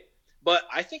awesome pick. But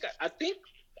I think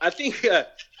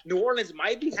New Orleans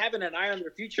might be having an eye on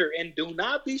their future, and do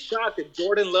not be shocked if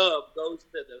Jordan Love goes to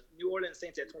the New Orleans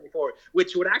Saints at 24,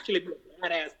 which would actually be a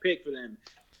badass pick for them.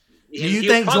 Do you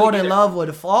think Jordan Love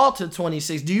would fall to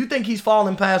 26? Do you think he's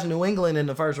falling past New England in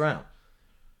the first round?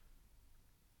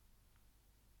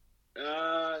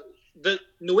 The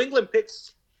New England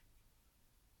picks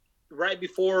right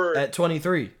before at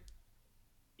 23.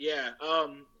 Yeah,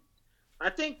 I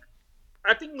think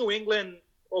New England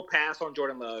will pass on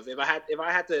Jordan Love. If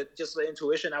I had to just the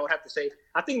intuition, I would have to say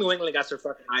I think New England got their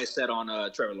fucking eyes set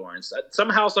on Trevor Lawrence.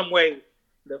 Somehow, some way,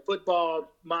 the football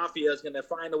mafia is going to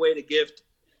find a way to gift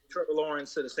Trevor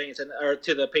Lawrence to the Saints or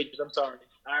to the Patriots. I'm sorry,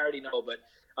 I already know, but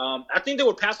I think they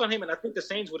would pass on him, and I think the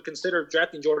Saints would consider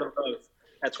drafting Jordan Love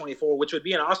at 24, which would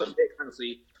be an awesome pick,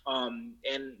 honestly.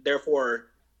 And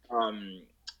therefore,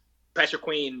 Patrick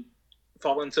Queen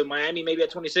fall into Miami maybe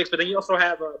at 26. But then you also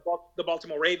have the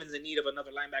Baltimore Ravens in need of another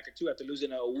linebacker too after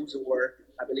losing Owuzu.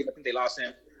 I think they lost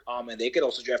him. And they could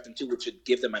also draft him too, which would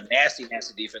give them a nasty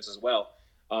defense as well.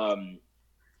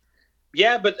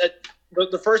 Yeah, but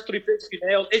the first 3 picks you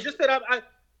nailed. It's just that I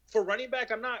for running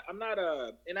back, I'm not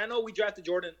and I know we drafted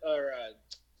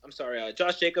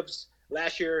Josh Jacobs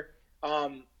last year.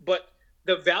 But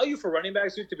the value for running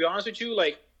backs, to be honest with you,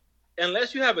 like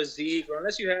unless you have a Zeke or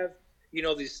unless you have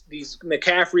these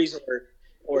McCaffreys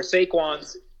or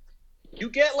Saquons, you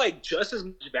get like just as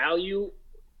much value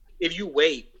if you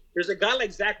wait. There's a guy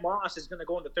like Zach Moss is going to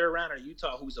go in the 3rd round of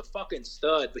Utah who's a fucking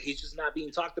stud, but he's just not being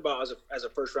talked about as a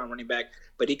first round running back.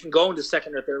 But he can go in the 2nd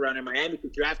or 3rd round, and Miami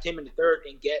could draft him in the 3rd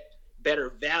and get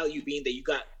better value, being that you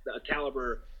got a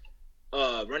caliber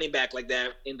running back like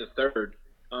that in the third.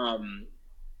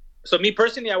 So me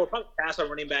personally, I would probably pass on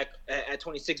running back at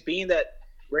 26, being that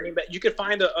running back you could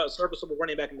find a serviceable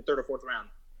running back in the third or fourth round.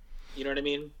 You know what I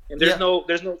mean? And there's no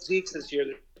Zeke's this year.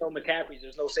 There's no McCaffrey's.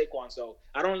 There's no Saquon. So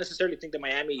I don't necessarily think that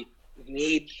Miami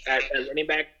need at running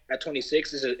back at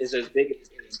 26 is as big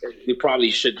as we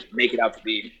probably should make it out to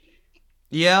be.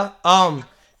 Yeah.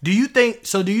 Do you think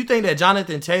that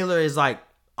Jonathan Taylor is like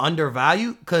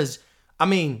undervalued? Because I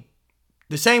mean,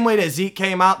 the same way that Zeke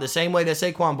came out, the same way that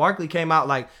Saquon Barkley came out,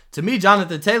 like to me,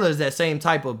 Jonathan Taylor is that same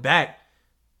type of back.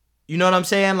 You know what I'm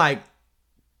saying? Like,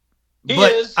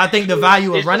 I think the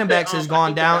value of running backs has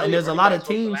gone down, and there's a lot of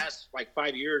teams. The last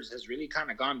 5 years has really kind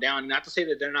of gone down. Not to say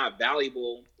that they're not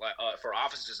valuable for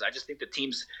offenses. I just think the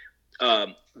teams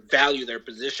value their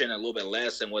position a little bit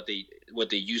less than what they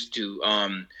used to.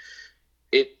 I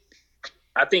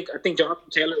think Jonathan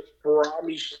Taylor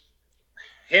probably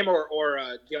him or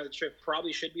DeAndre Swift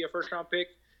probably should be a first round pick.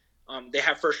 They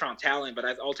have first round talent,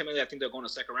 but ultimately I think they're going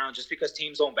to second round just because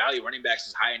teams don't value running backs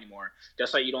as high anymore.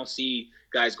 That's why you don't see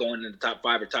guys going in the top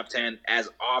 5 or top 10 as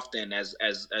often as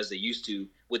they used to,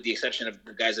 with the exception of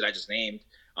the guys that I just named.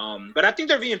 But I think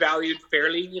they're being valued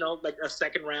fairly. You know, like a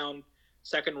second round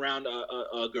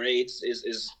grades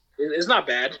is not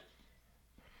bad.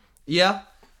 Yeah.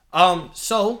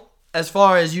 So as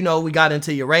far as, you know, we got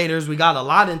into your Raiders, we got a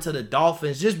lot into the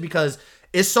Dolphins just because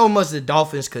it's so much the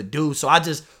Dolphins could do. So I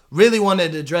just really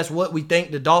wanted to address what we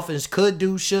think the Dolphins could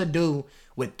do, should do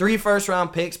with 3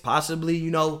 first-round picks, possibly,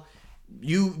 you know,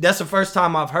 that's the first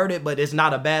time I've heard it, but it's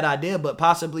not a bad idea, but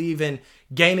possibly even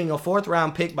gaining a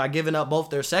 4th-round pick by giving up both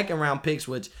their 2nd-round picks,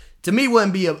 which to me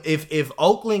wouldn't be if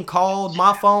Oakland called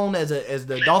my phone as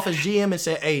the Dolphins GM and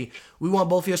said, hey, we want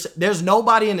both your – there's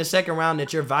nobody in the 2nd round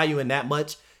that you're valuing that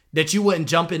much that you wouldn't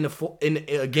jump in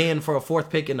again for a 4th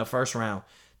pick in the 1st round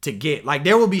to get. Like,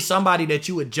 there will be somebody that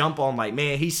you would jump on, like,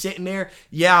 man, he's sitting there,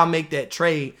 yeah, I'll make that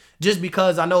trade, just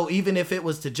because I know even if it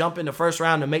was to jump in the 1st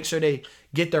round to make sure they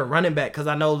get their running back, because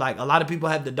I know, like, a lot of people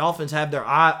the Dolphins have their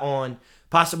eye on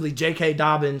possibly J.K.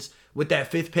 Dobbins with that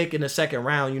 5th pick in the 2nd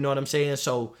round, you know what I'm saying?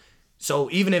 So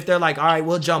even if they're like, all right,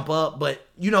 we'll jump up, but,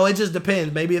 you know, it just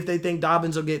depends. Maybe if they think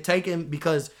Dobbins will get taken,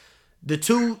 because the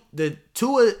two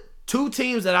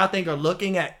teams that I think are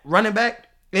looking at running back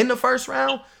in the 1st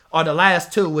round are the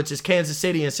last 2, which is Kansas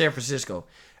City and San Francisco.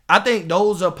 I think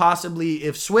those are possibly,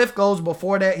 if Swift goes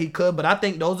before that, he could, but I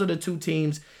think those are the 2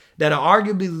 teams that are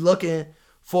arguably looking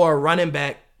for a running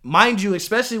back. Mind you,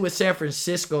 especially with San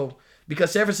Francisco,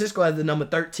 because San Francisco has the number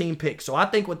 13 pick. So I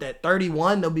think with that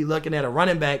 31, they'll be looking at a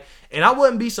running back. And I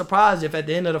wouldn't be surprised if at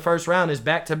the end of the 1st round is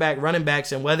back-to-back running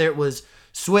backs, and whether it was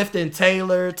Swift and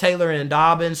Taylor, Taylor and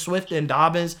Dobbins, Swift and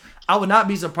Dobbins, I would not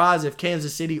be surprised if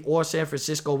Kansas City or San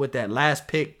Francisco with that last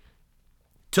pick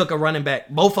took a running back.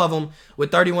 Both of them with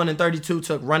 31 and 32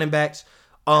 took running backs.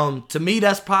 To me,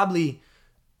 that's probably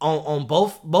on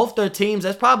both their teams.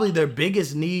 That's probably their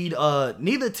biggest need.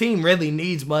 Neither team really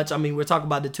needs much. I mean, we're talking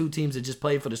about the 2 teams that just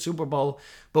played for the Super Bowl,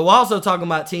 but we're also talking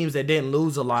about teams that didn't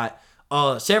lose a lot.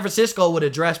 San Francisco would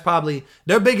address probably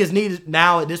their biggest need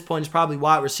now at this point is probably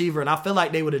wide receiver, and I feel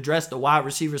like they would address the wide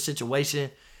receiver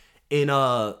situation in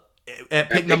at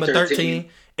pick number 13.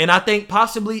 And I think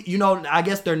possibly, you know, I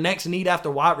guess their next need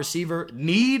after wide receiver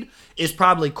need is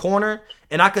probably corner.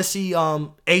 And I could see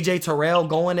AJ Terrell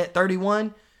going at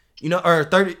 31, you know, or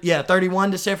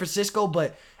 31 to San Francisco.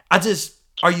 But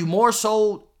are you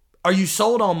sold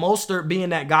on Mostert being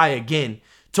that guy again?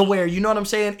 To where, you know what I'm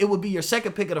saying, it would be your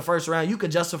 2nd pick of the 1st round. You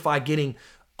could justify getting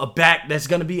a back that's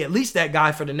going to be at least that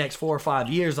guy for the next 4 or 5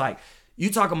 years. Like,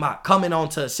 you talking about coming on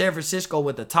to San Francisco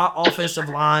with a top offensive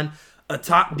line, a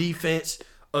top defense,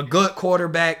 a good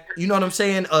quarterback, you know what I'm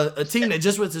saying? A team that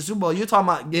just went to the Super Bowl. You're talking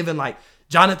about giving like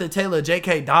Jonathan Taylor,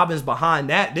 J.K. Dobbins behind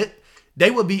that. They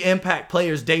would be impact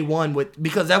players day one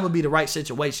because that would be the right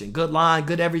situation. Good line,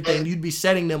 good everything. You'd be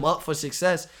setting them up for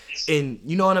success. And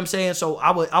you know what I'm saying? So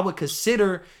I would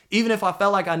consider, even if I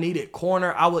felt like I needed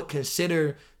corner, I would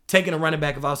consider taking a running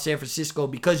back if I was San Francisco,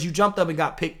 because you jumped up and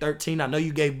got pick 13. I know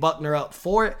you gave Buckner up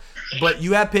for it, but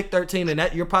you have pick 13, and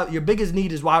that your biggest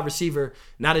need is wide receiver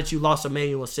now that you lost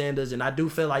Emmanuel Sanders, and I do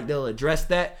feel like they'll address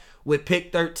that with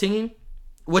pick 13,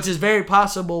 which is very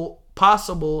possible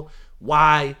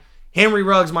why Henry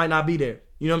Ruggs might not be there.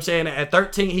 You know what I'm saying? At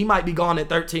 13, he might be gone at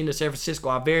 13 to San Francisco.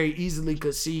 I very easily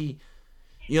could see,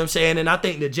 you know what I'm saying? And I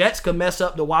think the Jets could mess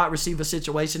up the wide receiver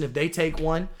situation if they take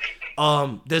one.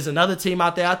 There's another team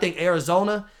out there. I think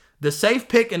Arizona, the safe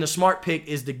pick and the smart pick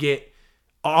is to get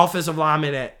offensive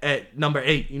lineman at number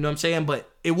 8. You know what I'm saying? But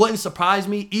it wouldn't surprise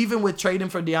me, even with trading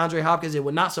for DeAndre Hopkins, it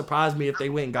would not surprise me if they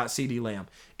went and got CeeDee Lamb.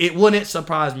 It wouldn't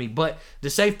surprise me. But the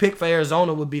safe pick for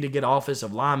Arizona would be to get an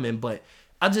offensive lineman. But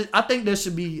I think there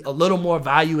should be a little more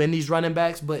value in these running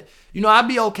backs. But, I'd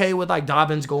be okay with like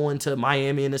Dobbins going to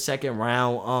Miami in the second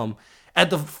round. At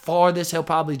the farthest, he'll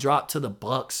probably drop to the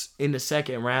Bucks in the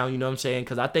second round. You know what I'm saying?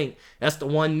 Because I think that's the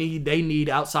one need they need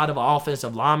outside of an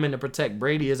offensive lineman to protect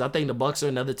Brady. Is I think the Bucks are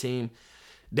another team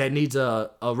that needs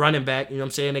a running back. You know what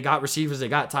I'm saying? They got receivers, they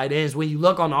got tight ends. When you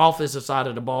look on the offensive side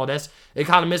of the ball, they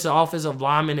kind of miss an offensive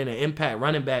lineman and an impact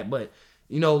running back. But,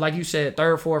 like you said,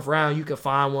 third, fourth round, you can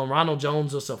find one. Ronald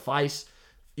Jones will suffice.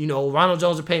 Ronald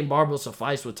Jones and Peyton Barber will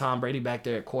suffice with Tom Brady back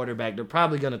there at quarterback. They're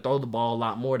probably going to throw the ball a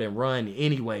lot more than run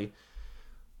anyway.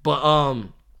 But,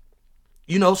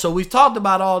 so we've talked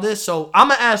about all this. So I'm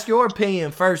going to ask your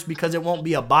opinion first because it won't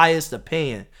be a biased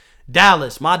opinion.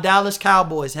 My Dallas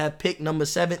Cowboys have pick number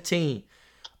 17.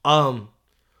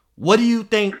 What do you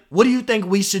think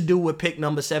we should do with pick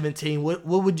number 17?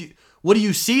 What do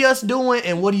you see us doing,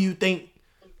 and what do you think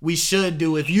we should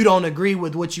do if you don't agree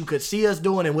with what you could see us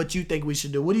doing and what you think we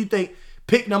should do? What do you think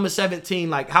pick number 17,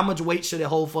 like how much weight should it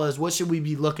hold for us? What should we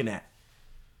be looking at?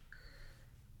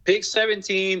 Pick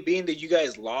 17, being that you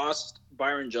guys lost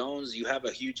Byron Jones, you have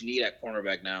a huge need at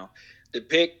cornerback now. The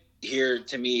pick here,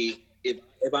 to me,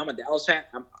 if I'm a Dallas fan,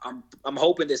 I'm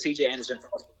hoping that C.J. Anderson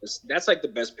falls. That's like the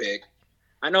best pick.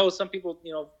 I know some people,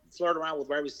 flirt around with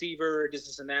wide receiver,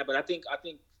 this and that, but I think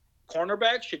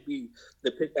cornerback should be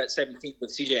the pick at 17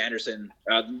 with C.J. Anderson.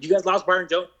 You guys lost Byron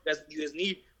Jones. You guys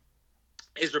need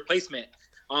his replacement.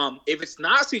 If it's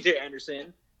not C.J.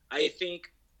 Anderson, I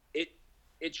think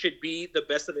it should be the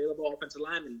best available offensive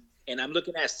lineman. And I'm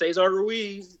looking at Cesar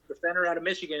Ruiz, the center out of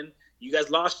Michigan. You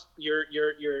guys lost your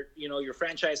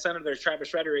franchise center there, Travis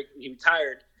Frederick. He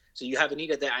retired, so you have a need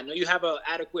at that. I know you have an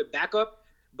adequate backup,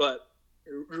 but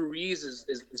Ruiz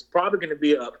is probably going to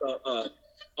be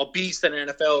a beast in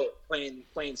the NFL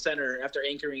playing center after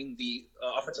anchoring the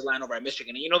offensive line over at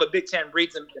Michigan. And the Big Ten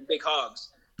breeds them big hogs.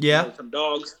 Yeah, some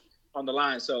dogs on the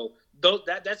line. So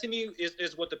that to me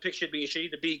is what the pick should be. It should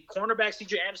either be cornerback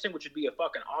C.J. Anderson, which would be a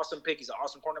fucking awesome pick. He's an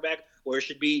awesome cornerback. Or it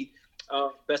should be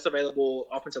best available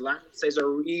offensive line, Cesar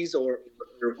Ruiz or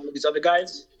one of these other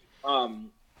guys.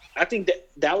 I think that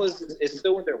Dallas is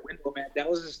still in their window, man.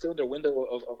 Dallas is still in their window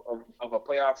of a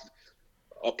playoff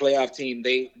team.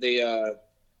 They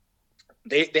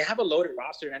have a loaded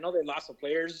roster, and I know they lost some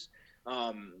players,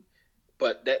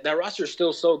 but that roster is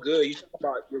still so good. You talk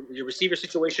about your receiver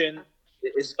situation.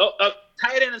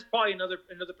 Tight end is probably another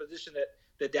position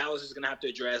that Dallas is going to have to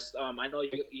address. I know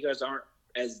you guys aren't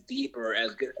as deep or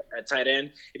as good at tight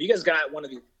end. If you guys got one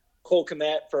of the Cole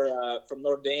Kmet from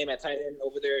Notre Dame at tight end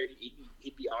over there,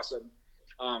 he'd be awesome.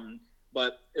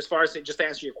 But as far as just to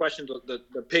answer your question,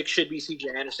 the pick should be C.J.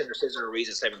 Anderson or Cesar Ruiz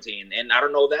at 17. And I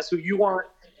don't know if that's who you want,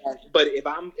 but if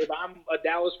I'm a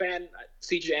Dallas fan,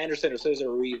 C.J. Anderson or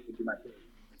Cesar Ruiz would be my pick.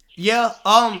 Yeah.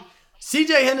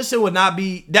 C.J. Henderson would not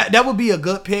be that. That would be a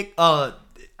good pick.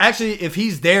 Actually, if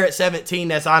he's there at 17,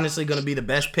 that's honestly going to be the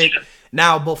best pick.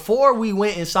 Now, before we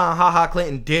went and signed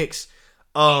Clinton Dix,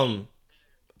 I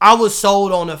was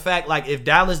sold on the fact, like, if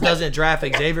Dallas doesn't draft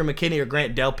Xavier McKinney or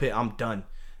Grant Delpit, I'm done.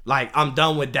 Like, I'm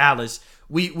done with Dallas.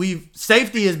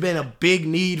 Safety has been a big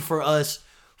need for us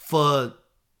for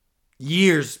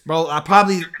years, bro.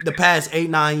 Probably the past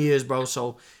 8-9 years, bro.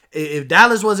 So if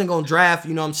Dallas wasn't gonna draft,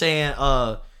 you know what I'm saying,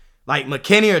 like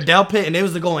McKinney or Delpit, and they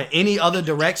was to go in any other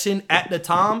direction at the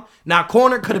time. Now,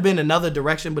 corner could have been another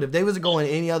direction, but if they was to go in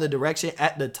any other direction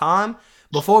at the time,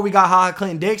 before we got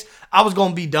Clinton Dix, I was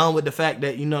gonna be done with the fact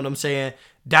that, you know what I'm saying,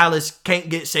 Dallas can't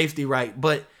get safety right.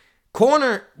 But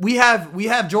corner, we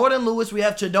have Jordan Lewis, we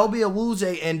have Chidobe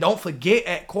Awuzie, and don't forget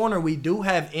at corner we do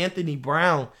have Anthony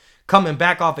Brown coming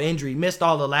back off of injury. Missed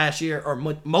all of last year, or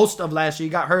most of last year.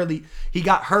 He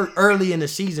got hurt early in the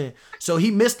season, so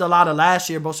he missed a lot of last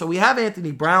year, bro. So we have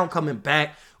Anthony Brown coming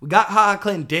back. We got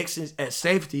Clinton Dix at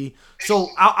safety. So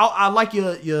I like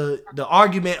the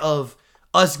argument of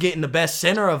us getting the best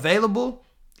center available,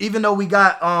 even though we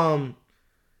got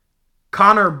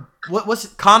Connor. What's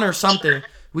Connor something?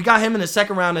 We got him in the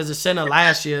second round as a center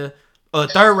last year.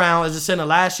 Third round as a center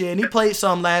last year, and he played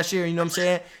some last year, you know what I'm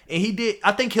saying? And he did.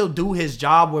 I think he'll do his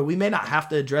job where we may not have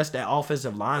to address that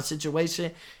offensive line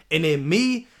situation. And then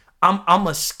me, I'm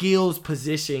a skills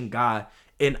position guy,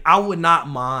 and I would not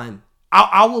mind.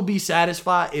 I will be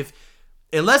satisfied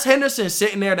unless Henderson's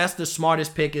sitting there, that's the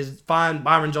smartest pick, is find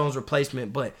Byron Jones'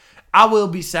 replacement. But I will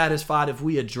be satisfied if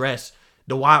we address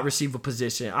the wide receiver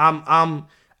position.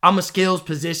 I'm a skills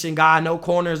position guy. I know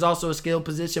corner is also a skill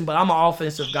position, but I'm an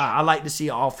offensive guy. I like to see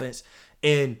an offense.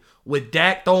 And with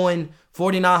Dak throwing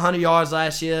 4,900 yards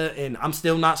last year, and I'm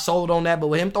still not sold on that, but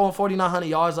with him throwing 4,900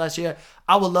 yards last year,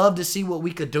 I would love to see what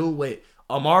we could do with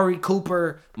Amari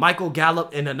Cooper, Michael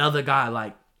Gallup, and another guy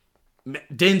like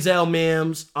Denzel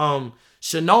Mims.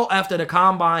 Shenault after the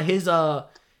combine,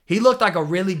 he looked like a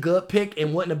really good pick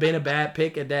and wouldn't have been a bad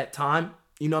pick at that time.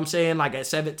 You know what I'm saying? Like at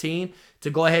 17 to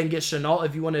go ahead and get Shenault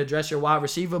if you want to address your wide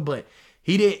receiver, but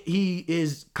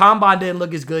his combine didn't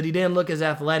look as good. He didn't look as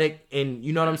athletic and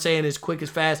you know what I'm saying, as quick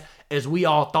as fast as we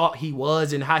all thought he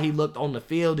was and how he looked on the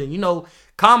field. And you know,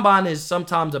 combine is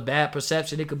sometimes a bad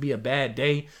perception. It could be a bad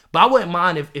day. But I wouldn't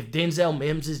mind if Denzel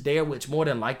Mims is there, which more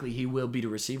than likely he will be the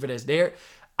receiver that's there.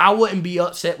 I wouldn't be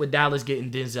upset with Dallas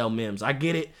getting Denzel Mims. I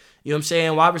get it. You know what I'm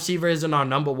saying? Wide receiver isn't our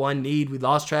number one need. We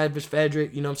lost Travis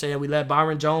Frederick. You know what I'm saying? We let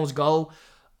Byron Jones go.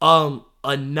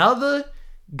 Another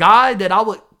guy that I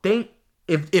would think,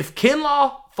 if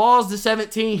Kinlaw falls to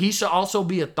 17, he should also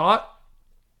be a thought.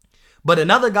 But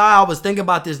another guy, I was thinking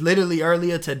about this literally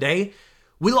earlier today.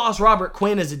 We lost Robert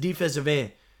Quinn as a defensive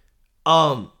end.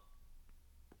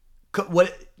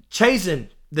 Chasing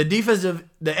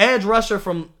the edge rusher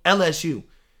from LSU.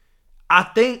 I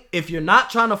think if you're not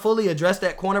trying to fully address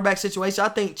that cornerback situation, I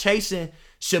think Chasen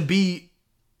should be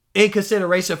in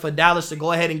consideration for Dallas to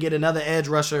go ahead and get another edge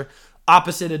rusher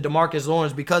opposite of DeMarcus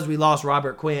Lawrence because we lost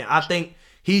Robert Quinn. I think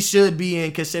he should be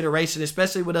in consideration,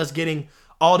 especially with us getting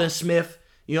Alden Smith.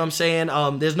 You know what I'm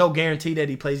saying? There's no guarantee that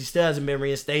he plays. He still hasn't been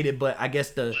reinstated, but I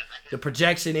guess the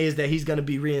projection is that he's going to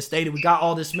be reinstated. We got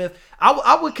Alden Smith.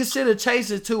 I would consider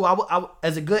Chasen too. I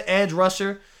as a good edge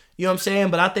rusher. You know what I'm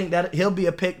saying? But I think that he'll be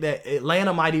a pick that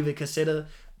Atlanta might even consider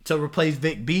to replace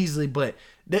Vic Beasley. But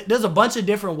there's a bunch of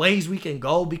different ways we can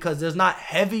go because there's not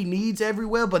heavy needs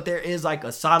everywhere, but there is like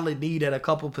a solid need at a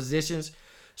couple positions.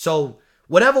 So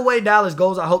whatever way Dallas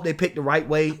goes, I hope they pick the right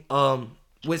way.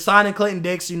 With signing Clinton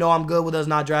Dix, you know I'm good with us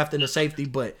not drafting a safety,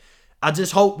 but I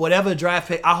just hope whatever draft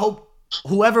pick, I hope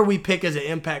whoever we pick as an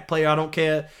impact player, I don't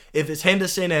care if it's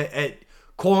Henderson at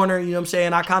corner, you know what I'm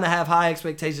saying? I kind of have high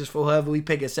expectations for whoever we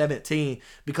pick at 17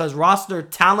 because roster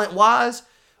talent-wise,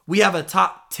 we have a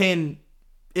top 10,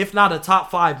 if not a top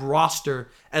 5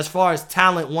 roster as far as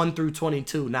talent 1 through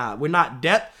 22. Now, we're not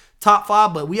depth top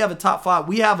 5, but we have a top 5.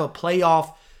 We have a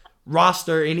playoff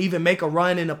roster and even make a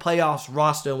run in the playoffs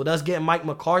roster. With us getting Mike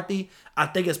McCarthy, I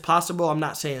think it's possible. I'm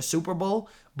not saying Super Bowl,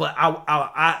 but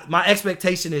my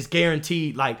expectation is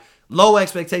guaranteed, like, low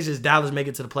expectations, Dallas make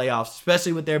it to the playoffs,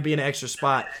 especially with there being an extra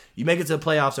spot. You make it to the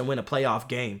playoffs and win a playoff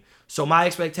game. So my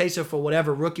expectation for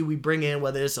whatever rookie we bring in,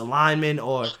 whether it's a lineman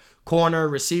or corner,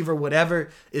 receiver, whatever,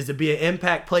 is to be an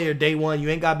impact player day one. You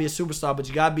ain't got to be a superstar, but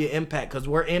you got to be an impact because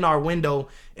we're in our window,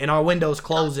 and our window's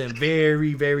closing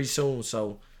very, very soon.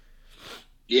 So,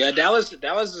 yeah, Dallas is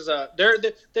they're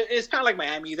it's kind of like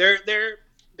Miami. They're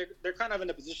kind of in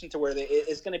a position to where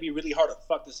it's going to be really hard to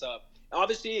fuck this up.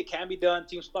 Obviously, it can be done.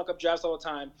 Teams fuck up drafts all the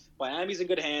time. Miami's in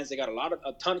good hands. They got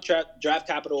a ton of draft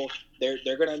capital.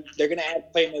 They're gonna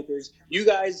add playmakers. You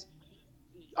guys,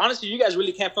 honestly, you guys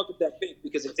really can't fuck up that pick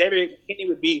because Xavier McKinney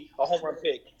would be a home run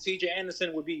pick. C.J.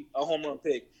 Anderson would be a home run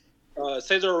pick.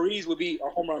 Cesar Ruiz would be a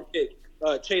home run pick.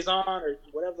 Chazon or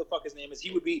whatever the fuck his name is,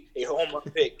 he would be a home run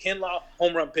pick. Kinlaw,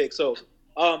 home run pick. So,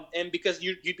 and because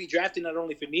you'd be drafting not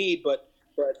only for need, but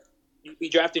you'd be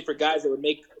drafting for guys that would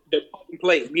make the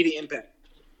play, immediate impact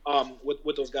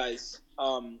with those guys.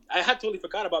 I had totally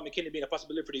forgot about McKinney being a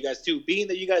possibility for you guys too. Being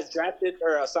that you guys drafted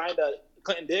or signed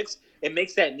Clinton Dix, it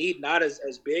makes that need not as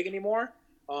big anymore.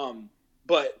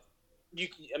 But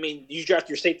you draft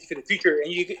your safety for the future,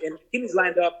 and McKinney's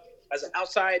lined up as an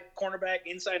outside cornerback,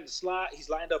 inside in the slot. He's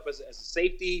lined up as a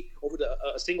safety over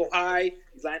a single high.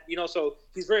 He's so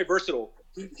he's very versatile.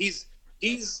 He's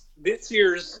this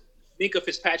year's Minkah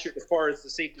Fitzpatrick as far as the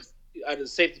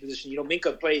safety position.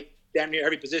 Minkah played damn near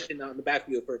every position on the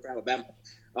backfield for Alabama.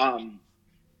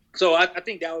 So I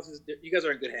think Dallas you guys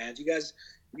are in good hands. You guys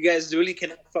really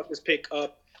cannot fuck this pick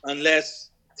up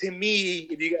unless, to me,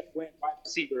 if you guys went wide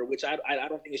receiver, which I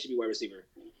don't think it should be wide receiver.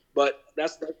 But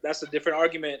that's a different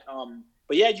argument.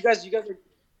 But yeah, you guys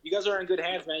are in good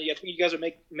hands, man. I think you guys will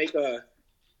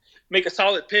make a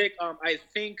solid pick. I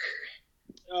think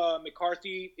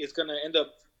McCarthy is gonna end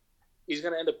up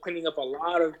cleaning up a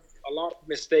lot of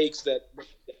mistakes that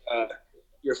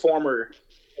your former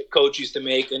coach used to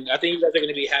make, and I think you guys are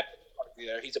gonna be happy with McCarthy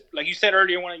there. He's like you said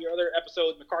earlier in one of your other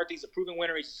episodes, McCarthy's a proven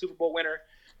winner. He's a Super Bowl winner.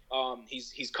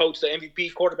 He's coached the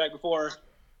MVP quarterback before.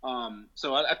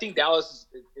 So I think Dallas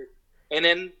is, and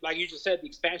then like you just said, the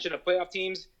expansion of playoff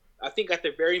teams. I think at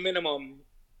the very minimum,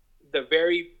 the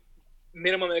very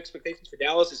minimum expectations for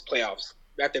Dallas is playoffs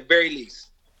at the very least.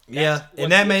 Yeah,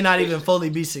 and that may not even fully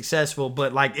be successful,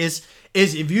 but like it's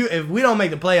if we don't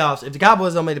make the playoffs, if the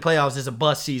Cowboys don't make the playoffs, it's a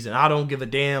bust season. I don't give a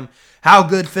damn how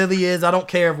good Philly is. I don't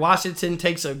care if Washington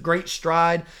takes a great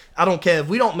stride. I don't care if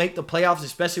we don't make the playoffs,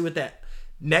 especially with that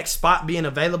next spot being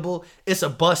available. It's a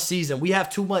bust season. We have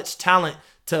too much talent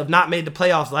to have not made the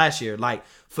playoffs last year. Like,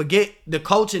 forget the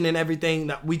coaching and everything.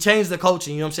 We changed the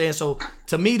coaching, you know what I'm saying? So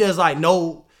to me, there's like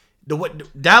no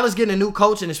Dallas getting a new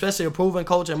coach, and especially a proven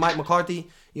coach and Mike McCarthy.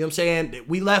 You know what I'm saying?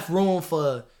 We left room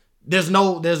for there's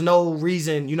no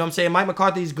reason, you know what I'm saying? Mike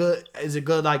McCarthy's good, is a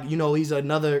good, like, you know, he's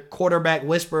another quarterback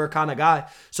whisperer kind of guy.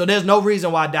 So there's no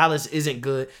reason why Dallas isn't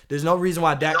good. There's no reason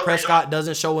why Dak Prescott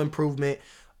doesn't show improvement.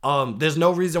 There's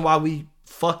no reason why we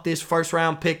fuck this first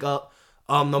round pick up.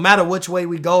 No matter which way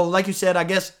we go, like you said, I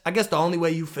guess the only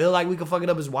way you feel like we can fuck it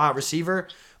up is wide receiver.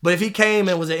 But if he came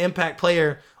and was an impact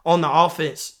player on the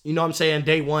offense, you know what I'm saying,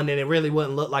 day one, then it really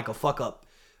wouldn't look like a fuck up.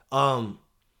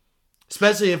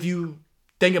 Especially if you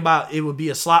think about it would be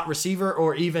a slot receiver,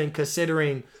 or even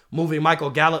considering moving Michael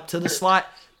Gallup to the slot.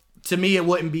 To me, it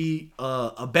wouldn't be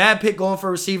a bad pick going for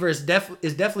a receiver. It's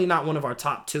definitely not one of our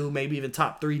top two, maybe even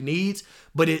top three needs,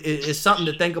 but it's something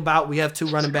to think about. We have two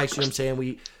running backs, you know what I'm saying?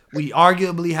 We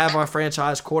arguably have our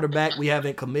franchise quarterback. We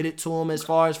haven't committed to him as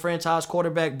far as franchise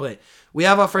quarterback, but we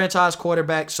have our franchise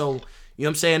quarterback. So, you know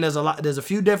what I'm saying? There's a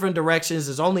few different directions.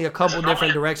 There's only a couple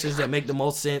different directions that make the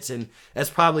most sense, and that's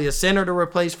probably a center to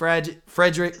replace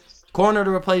Frederick, corner to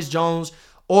replace Jones,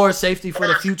 or safety for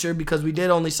the future, because we did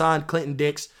only sign Clinton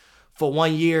Dix for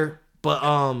 1 year. But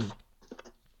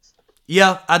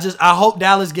yeah, I hope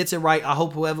Dallas gets it right. I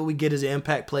hope whoever we get is an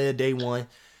impact player day one.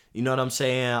 You know what I'm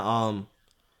saying?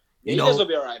 You guys will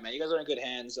be all right, man. You guys are in good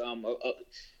hands.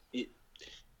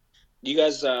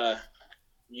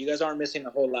 You guys aren't missing a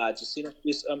whole lot. Just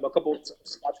a couple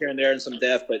spots here and there and some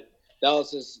depth, but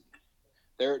Dallas is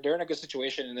they're in a good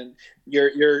situation. And then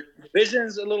your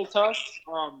division's a little tough.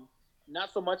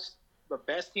 Not so much the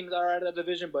best teams are out of the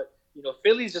division, but you know,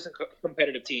 Philly's just a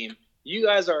competitive team. You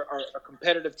guys are a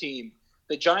competitive team.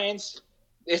 The Giants,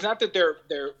 it's not that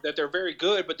they're very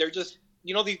good, but they're just,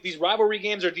 you know, these rivalry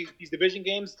games or these division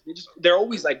games, they're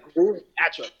always like grueling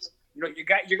matchups. You know,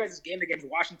 your guys' game against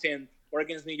Washington or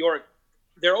against New York,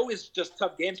 they're always just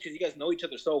tough games because you guys know each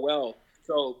other so well.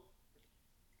 So,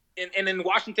 and in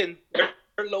Washington,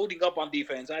 they're loading up on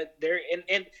defense. And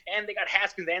they got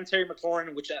Haskins and Terry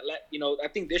McLaurin, which I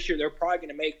think this year they're probably going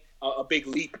to make a big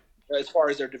leap as far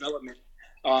as their development.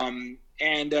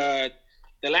 The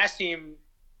last team,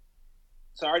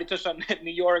 so I already touched on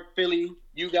New York, Philly,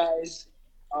 you guys.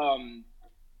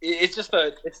 It's just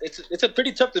it's a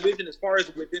pretty tough division as far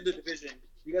as within the division.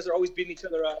 You guys are always beating each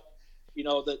other up. You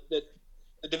know, the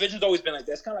division's always been like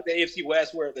that. It's kind of like the AFC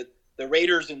West, where the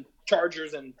Raiders and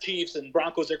Chargers and Chiefs and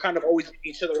Broncos, they're kind of always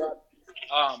beating each other up.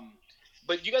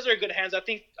 But you guys are in good hands. I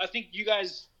think you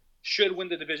guys should win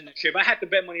the division next year. If I had to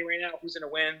bet money right now who's going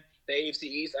to win the AFC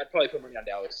East, I'd probably put money on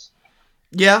Dallas.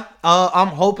 Yeah, I'm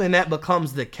hoping that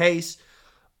becomes the case.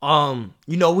 You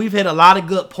know, we've hit a lot of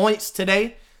good points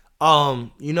today. You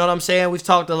know what I'm saying? We've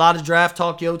talked a lot of draft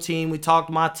talk, your team. We talked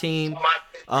my team.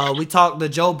 We talked the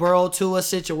Joe Burrow Tua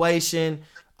situation.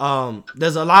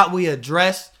 There's a lot we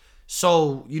addressed.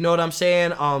 So, you know what I'm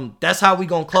saying? That's how we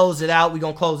going to close it out. We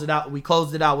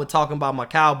closed it out with talking about my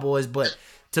Cowboys. But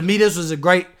to me, this was a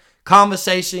great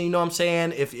conversation, you know what I'm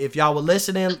saying? If y'all were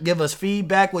listening, give us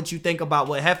feedback, what you think about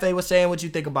what Hefe was saying, what you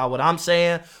think about what I'm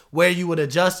saying, where you would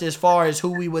adjust as far as who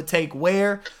we would take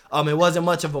where. It wasn't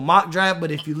much of a mock draft,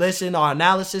 but if you listen, our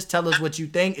analysis, tell us what you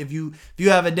think. If you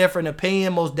have a different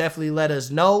opinion, most definitely let us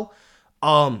know.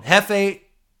 Hefe,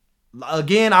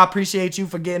 again, I appreciate you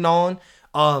for getting on.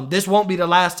 This won't be the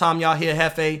last time y'all hear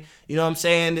Hefe. You know what I'm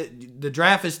saying? The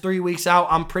draft is 3 weeks out.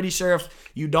 I'm pretty sure if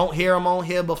you don't hear him on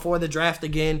here before the draft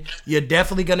again, you're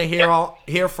definitely going to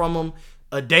hear from him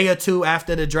a day or two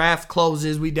after the draft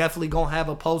closes. We definitely going to have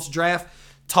a post-draft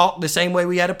talk the same way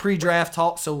we had a pre-draft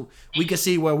talk, so we can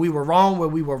see where we were wrong, where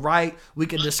we were right. We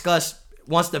can discuss,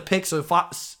 once the picks are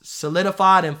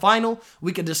solidified and final,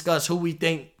 we can discuss who we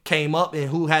think came up and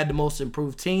who had the most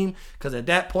improved team, because at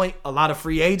that point, a lot of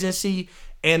free agency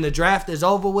and the draft is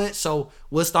over with, so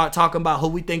we'll start talking about who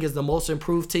we think is the most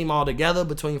improved team altogether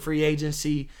between free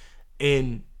agency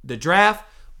and the draft.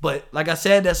 But like I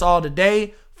said, that's all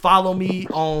today. Follow me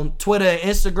on Twitter and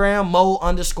Instagram,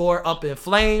 Mo_up in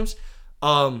flames.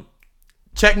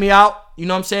 Check me out. You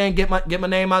know what I'm saying? Get my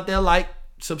name out there. Like,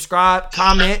 subscribe,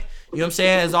 comment. You know what I'm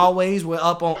saying? As always, we're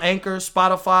up on Anchor,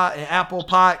 Spotify, and Apple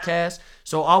Podcasts.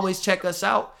 So always check us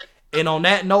out. And on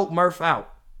that note, Murph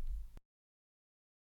out.